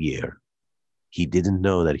single year, he didn't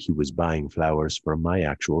know that he was buying flowers from my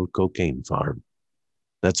actual cocaine farm.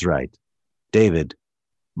 That's right. David,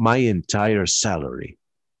 my entire salary,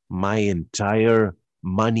 my entire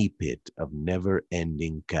money pit of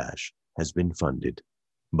never-ending cash has been funded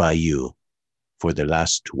by you for the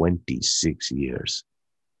last 26 years.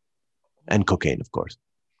 And cocaine, of course.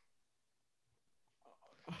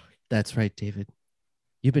 That's right, David.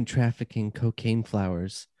 You've been trafficking cocaine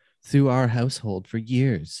flowers through our household for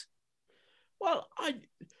years. Well, I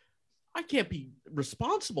can't be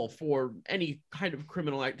responsible for any kind of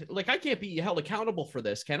criminal act. Like, I can't be held accountable for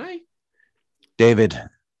this, can I? David,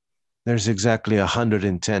 there's exactly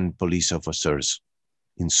 110 police officers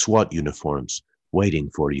in SWAT uniforms waiting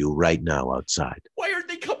for you right now outside. Why aren't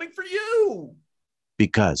they coming for you?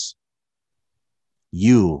 Because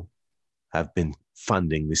you have been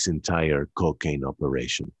funding this entire cocaine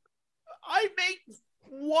operation. I make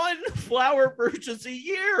one flower purchase a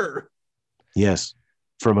year. Yes,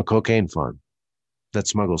 from a cocaine farm that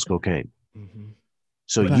smuggles cocaine. Mm-hmm.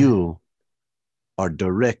 So Right. you are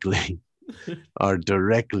directly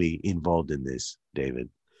involved in this, David.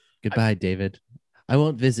 Goodbye, David. I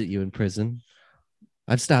won't visit you in prison.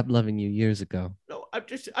 I've stopped loving you years ago. No,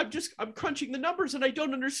 I'm crunching the numbers and I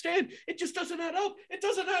don't understand. It just doesn't add up. It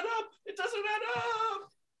doesn't add up.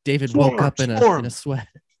 David woke up in a Storm. sweat.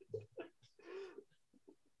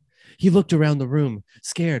 He looked around the room,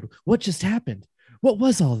 scared. What just happened? What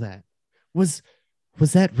was all that? Was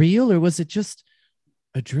that real, or was it just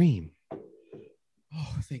a dream?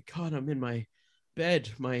 Oh, thank God I'm in my bed,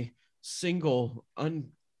 my single,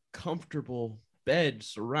 uncomfortable bed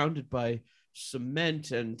surrounded by cement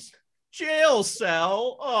and jail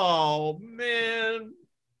cell. Oh, man.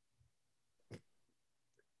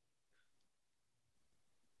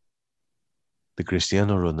 The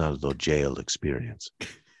Cristiano Ronaldo jail experience.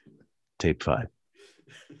 Tape 5.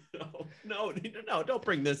 No, don't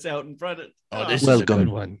bring this out in front of. Oh, this Welcome. is a good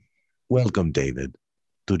one. Welcome, David,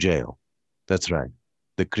 to jail. That's right.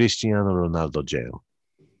 The Cristiano Ronaldo jail.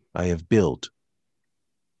 I have built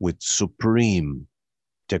with supreme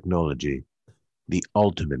technology the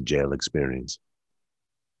ultimate jail experience.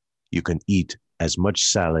 You can eat as much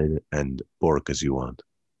salad and pork as you want.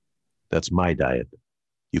 That's my diet.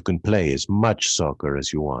 You can play as much soccer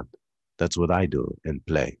as you want. That's what I do and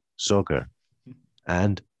play soccer.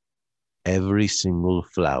 And every single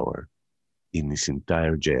flower in this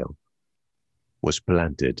entire jail was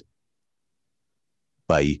planted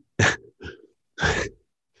by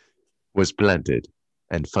was planted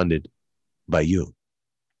and funded by you.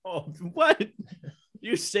 Oh, what?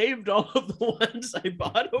 You saved all of the ones I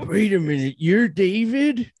bought over. Wait a minute. You're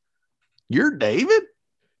David? You're David?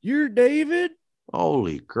 You're David?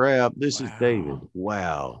 Holy crap, this is Wow. David.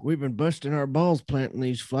 Wow. We've been busting our balls planting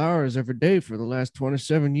these flowers every day for the last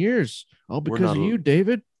 27 years. All We're because not of a- you,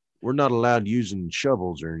 David. We're not allowed using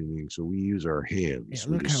shovels or anything, so we use our hands. Yeah,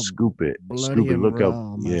 we look just how scoop it. Bloody and Look raw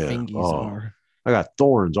how my yeah. fingies Oh, are. I got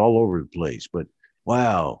thorns all over the place. But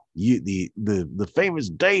wow, you the famous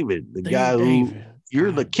David, the guy who David.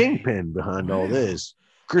 you're the God dang. kingpin behind all Wow. this.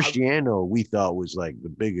 Cristiano, we thought was like the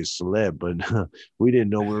biggest celeb, but we didn't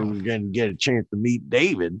know we were going to get a chance to meet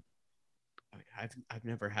David. I've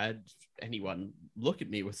never had anyone look at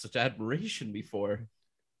me with such admiration before.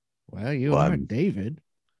 Well, you Well, are I'm- David.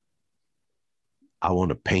 I want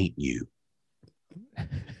to paint you.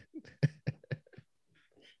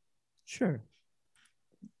 Sure.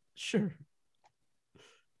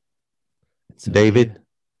 So, David?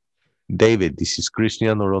 David, this is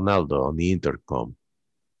Cristiano Ronaldo on the intercom.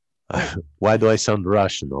 Why do I sound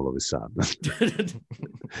Russian all of a sudden?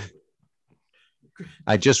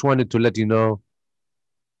 I just wanted to let you know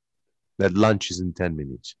that lunch is in 10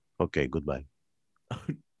 minutes. Okay, goodbye.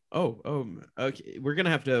 Okay. We're gonna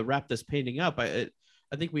have to wrap this painting up. I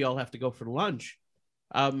think we all have to go for lunch.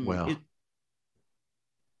 Well,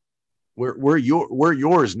 we're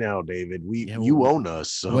yours now, David. Yeah, you well, own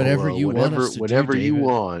us. So whatever you want us to do, whatever you David.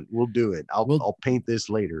 want, we'll do it. I'll paint this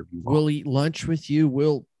later. If you want. We'll eat lunch with you.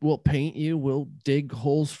 We'll paint you. We'll dig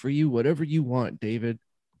holes for you. Whatever you want, David.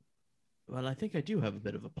 well, I think I do have a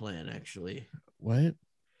bit of a plan, actually. What?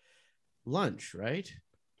 Lunch, right?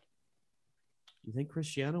 You think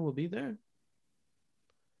Cristiano will be there?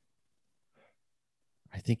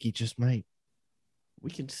 I think he just might. We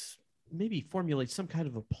can maybe formulate some kind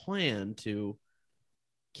of a plan to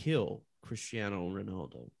kill Cristiano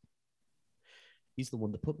Ronaldo. He's the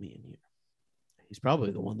one that put me in here. He's probably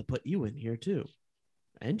the one that put you in here too.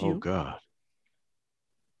 And you. Oh God.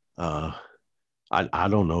 I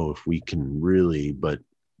don't know if we can really, but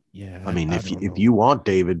Yeah. I mean, if don't if know. you want,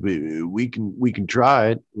 David, we can try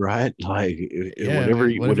it, right? Like Yeah, whatever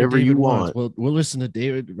man, whatever you David wants. want. We'll listen to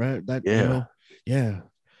David, right? That Yeah. you know, yeah.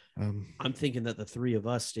 I'm thinking that the three of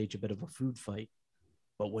us stage a bit of a food fight.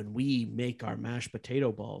 But when we make our mashed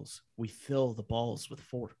potato balls, we fill the balls with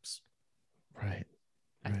forks. Right.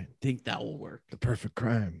 I Right. think that will work. The perfect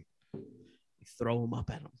crime. We throw them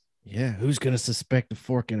up at them. Yeah. Who's gonna suspect a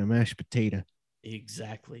fork in a mashed potato?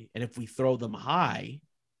 Exactly. And if we throw them high,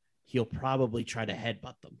 he'll probably try to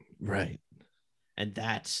headbutt them. Right. And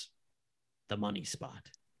that's the money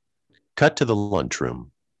spot. Cut to the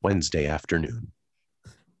lunchroom Wednesday afternoon.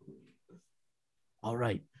 All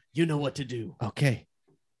right. You know what to do. Okay.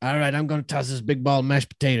 All right. I'm gonna toss this big ball of mashed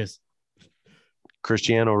potatoes.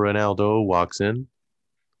 Cristiano Ronaldo walks in.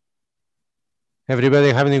 Everybody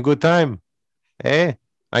having a good time? Eh?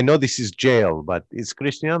 I know this is jail, but it's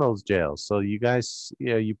Cristiano's jail. So you guys,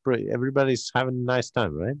 everybody's having a nice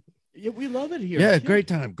time, right? Yeah, we love it here. Yeah, great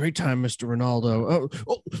time, Mr. Ronaldo.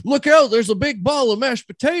 Oh, look out! There's a big ball of mashed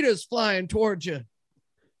potatoes flying towards you.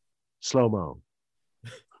 Slow-mo.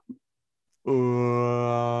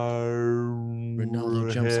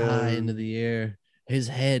 Ronaldo jumps high into the air, his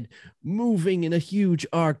head moving in a huge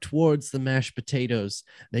arc towards the mashed potatoes.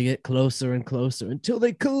 They get closer and closer until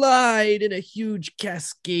they collide in a huge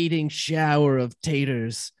cascading shower of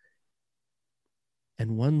taters.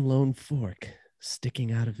 And one lone fork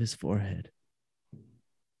sticking out of his forehead.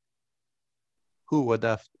 Who would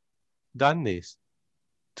have done this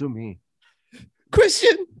to me.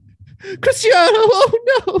 Cristiano, oh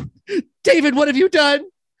no, David, what have you done?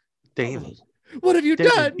 David, What have you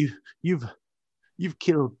done? you've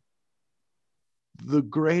killed the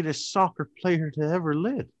greatest soccer player to ever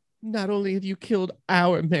live. Not only have you killed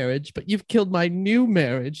our marriage, but you've killed my new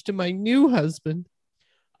marriage to my new husband.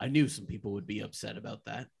 I knew some people would be upset about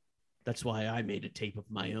that. That's why I made a tape of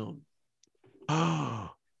my own.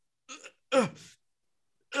 Oh,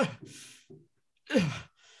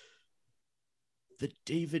 The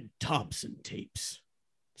David Thompson tapes,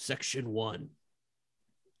 section 1.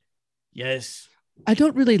 Yes. I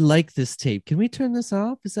don't really like this tape. Can we turn this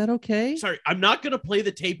off? Is that okay? Sorry, I'm not going to play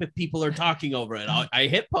the tape if people are talking over it. I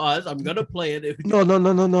hit pause. I'm going to play it.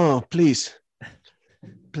 no, please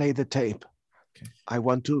play the tape. Okay. I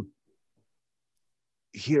want to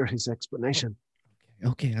hear his explanation.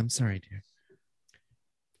 Okay, I'm sorry, dear.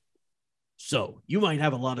 So you might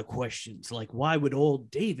have a lot of questions like, why would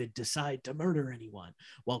old David decide to murder anyone?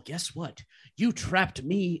 Well, guess what? You trapped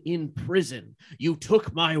me in prison. You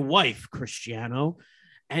took my wife, Cristiano.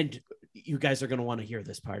 And you guys are going to want to hear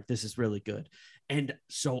this part. This is really good. And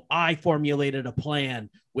so I formulated a plan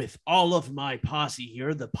with all of my posse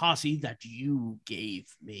here, the posse that you gave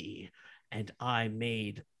me. And I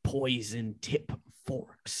made poison tip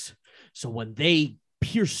forks. So when they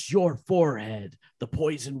pierce your forehead, the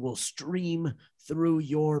poison will stream through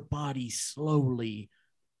your body slowly,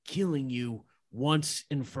 killing you once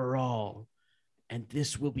and for all. And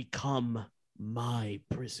this will become my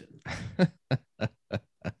prison.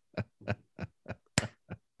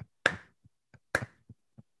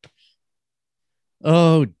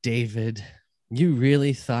 Oh, David, you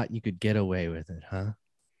really thought you could get away with it, huh?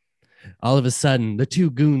 All of a sudden, the two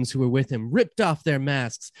goons who were with him ripped off their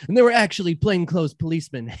masks, and they were actually plainclothes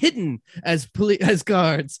policemen hidden as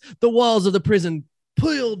guards. The walls of the prison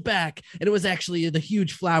pulled back, and it was actually the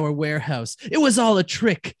huge flower warehouse. It was all a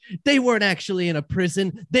trick. They weren't actually in a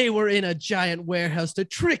prison. They were in a giant warehouse to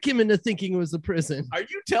trick him into thinking it was a prison. Are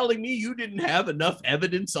you telling me you didn't have enough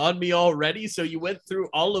evidence on me already, so you went through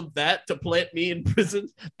all of that to plant me in prison?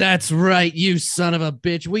 That's right, you son of a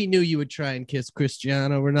bitch. We knew you would try and kiss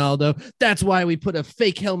Cristiano Ronaldo. That's why we put a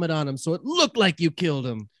fake helmet on him so it looked like you killed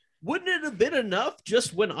him. Wouldn't it have been enough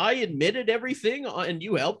just when I admitted everything and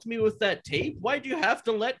you helped me with that tape? Why'd you have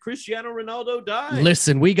to let Cristiano Ronaldo die?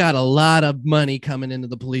 Listen, we got a lot of money coming into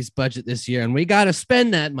the police budget this year, and we got to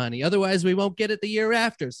spend that money. Otherwise, we won't get it the year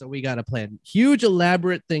after. So we got to plan huge,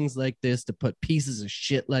 elaborate things like this to put pieces of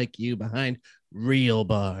shit like you behind real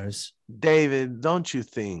bars. David, don't you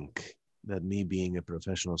think that me being a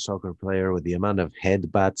professional soccer player with the amount of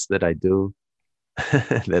headbutts that I do,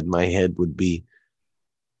 that my head would be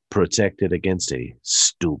protected against a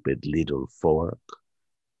stupid little fork?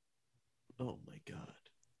 Oh my God.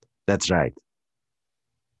 That's right.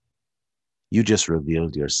 You just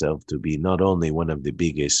revealed yourself to be not only one of the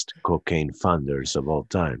biggest cocaine funders of all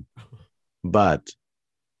time, but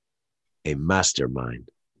a mastermind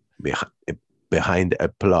behind a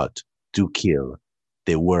plot to kill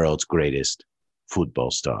the world's greatest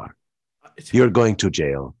football star. You're going to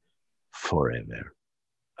jail forever.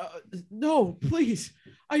 No, please.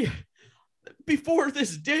 Before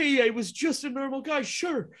this day, I was just a normal guy.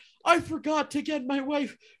 Sure, I forgot to get my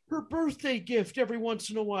wife her birthday gift every once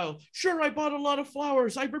in a while. Sure, I bought a lot of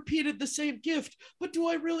flowers. I repeated the same gift. But do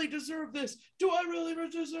I really deserve this? Do I really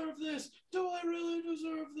deserve this? Do I really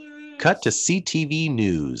deserve this? Cut to CTV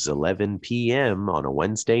News, 11 p.m. on a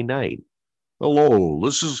Wednesday night. Hello,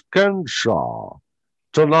 this is Ken Shaw.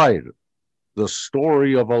 Tonight, the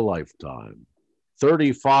story of a lifetime.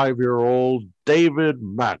 35-year-old David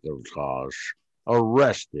McIntosh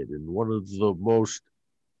arrested in one of the most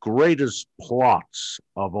greatest plots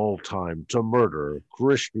of all time to murder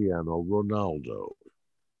Cristiano Ronaldo.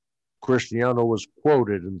 Cristiano was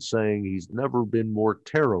quoted in saying he's never been more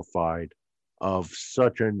terrified of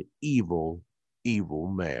such an evil, evil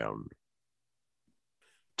man.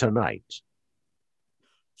 Tonight.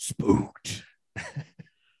 Spooked.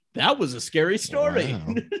 That was a scary story.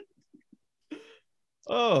 Wow.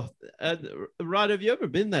 Oh, Rod, have you ever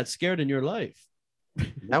been that scared in your life?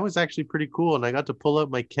 That was actually pretty cool, and I got to pull up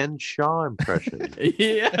my Ken Shaw impression.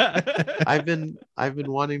 Yeah. I've been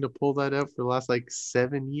wanting to pull that out for the last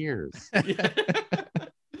 7 years. Yeah.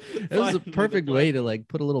 It was a perfect way to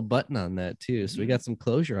put a little button on that too, so we got some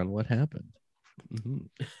closure on what happened.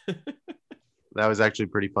 That was actually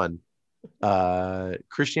pretty fun.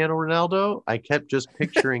 Cristiano Ronaldo, I kept just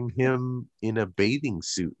picturing him in a bathing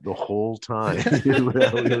suit the whole time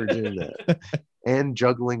while we were doing that, and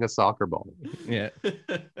juggling a soccer ball. Yeah.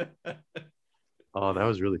 Oh, that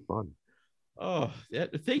was really fun. Oh, yeah,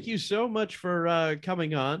 thank you so much for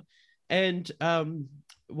coming on. And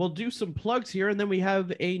we'll do some plugs here, and then we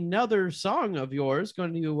have another song of yours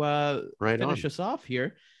going to finish us off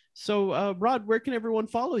here. So, Rod, where can everyone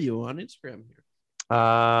follow you on Instagram here?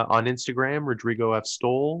 On Instagram, Rodrigo F.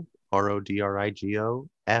 Stoll, Rodrigo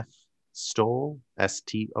F. Stoll,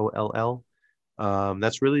 Stoll.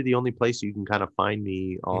 That's really the only place you can kind of find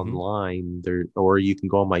me online. There, or you can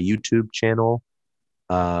go on my YouTube channel,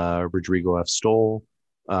 Rodrigo F. Stoll,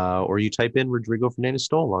 or you type in Rodrigo Fernandez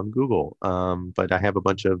Stoll on Google. But I have a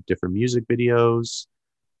bunch of different music videos.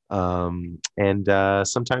 And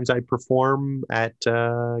sometimes I perform at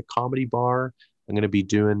a comedy bar. I'm going to be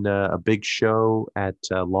doing a big show at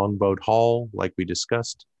Longboat Hall, like we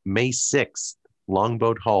discussed, May 6th,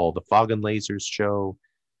 Longboat Hall, the Fog and Lasers show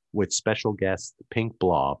with special guest Pink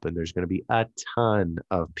Blob. And there's going to be a ton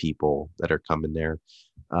of people that are coming there.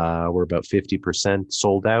 We're about 50%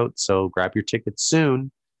 sold out. So grab your tickets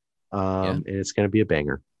soon. And it's going to be a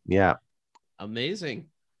banger. Yeah. Amazing.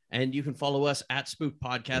 And you can follow us at Spook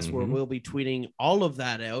Podcast, where we'll be tweeting all of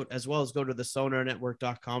that out, as well as go to the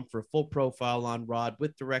sonarnetwork.com for a full profile on Rod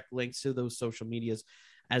with direct links to those social medias,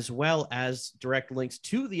 as well as direct links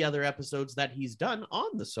to the other episodes that he's done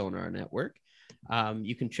on the Sonar Network.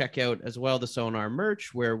 You can check out as well the Sonar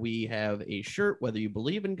merch, where we have a shirt, whether you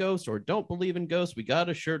believe in ghosts or don't believe in ghosts, we got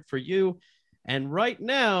a shirt for you. And right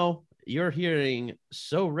now you're hearing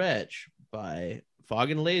So Wretch by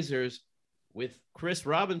Fog and Lasers with Chris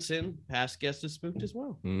Robinson, past guest of Spooked as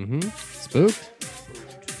well. Spooked.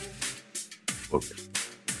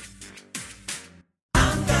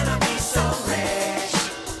 I'm gonna be so rich.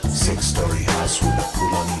 6-story house with a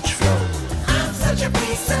pool on each floor. I'm such a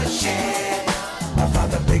piece of shit. I buy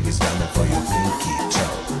the biggest diamond for your pinky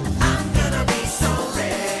toe. I'm gonna be so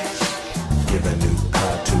rich. Give a new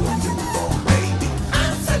car to a newborn baby.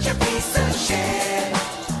 I'm such a piece of shit.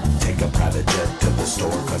 Take a private jet to the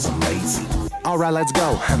store 'cause I'm lazy. Alright, let's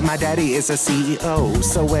go. My daddy is a CEO,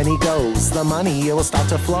 so when he goes, the money it will start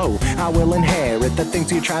to flow. I will inherit the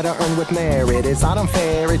things you try to earn with merit. It's not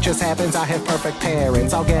unfair, it just happens I have perfect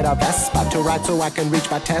parents. I'll get a Vespa to ride so I can reach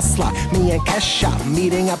my Tesla. Me and Kesha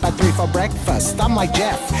meeting up at 3 for breakfast. I'm like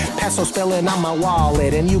Jeff, peso spilling on my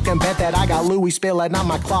wallet, and you can bet that I got Louis spilling on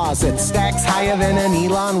my closet. Stacks higher than an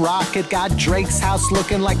Elon rocket. Got Drake's house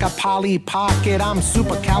looking like a Polly Pocket. I'm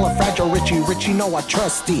super Richie, know I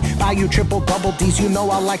trusty. Buy you triple double D's, you know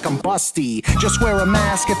I like 'em busty. Just wear a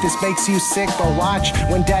mask if this makes you sick, but watch,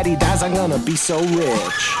 when daddy dies I'm gonna be so rich.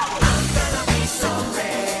 I'm gonna be so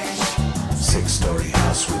rich. 6-story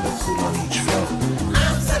house with a pool on each floor.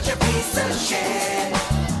 I'm such a piece of shit.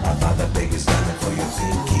 I buy the biggest diamond for your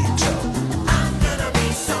pinky toe. I'm gonna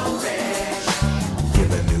be so rich.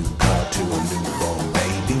 Give a new car to a newborn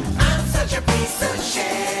baby. I'm such a piece of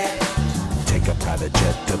shit. Take a private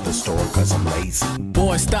jet to the store 'cause I'm lazy.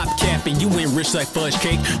 Boy, stop capping, you ain't rich like fudge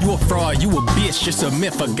cake. You a fraud, you a bitch, just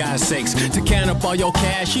admit for God's sakes. To count up all your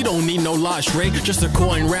cash, you don't need no large rate. Just a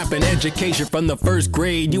coin wrap and education from the first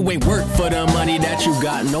grade. You ain't work for the money that you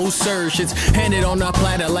got, no sir. Shit's handed on a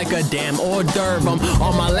platter like a damn hors d'oeuvre. I'm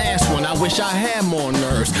on my last one, I wish I had more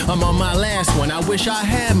nerves. I'm on my last one, I wish I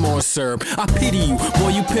had more serve. I pity you, boy,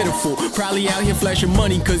 you pitiful. Probably out here flashing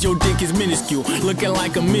money 'cause your dick is minuscule. Looking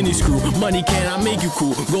like a mini screw, money cannot make you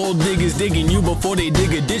cool. Gold diggers digging you before they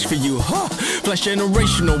dig a ditch for you, huh? Flash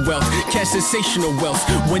generational wealth, cash sensational wealth.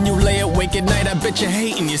 When you lay awake at night, I bet you're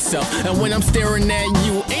hating yourself. And when I'm staring at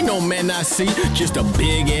you, ain't no man I see, just a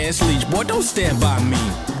big ass leech. Boy, don't stand by me.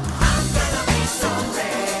 I'm gonna be so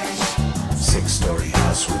rich. 6-story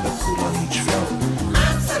house with a pool on each floor.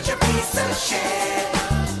 I'm such a piece of shit.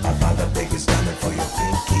 I buy the biggest diamond for your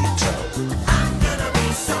pinky toe. I'm gonna be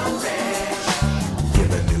so rich.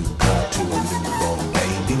 Give a new car to a newborn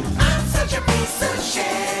baby. I'm such a piece of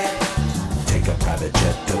shit. Take a private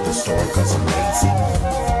jet to the store 'cause I'm lazy.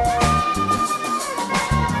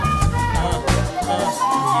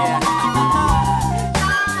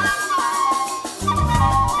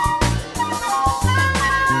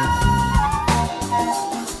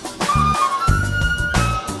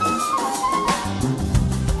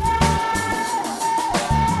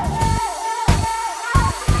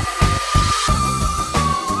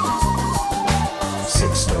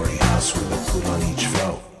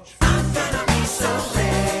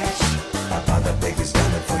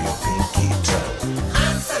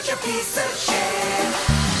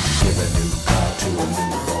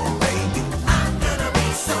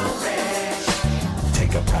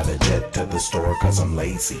 Store 'cause I'm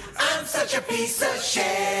lazy. I'm such a piece of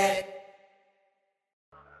shit.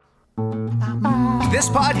 This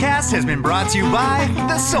podcast has been brought to you by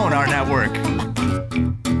the Sonar Network.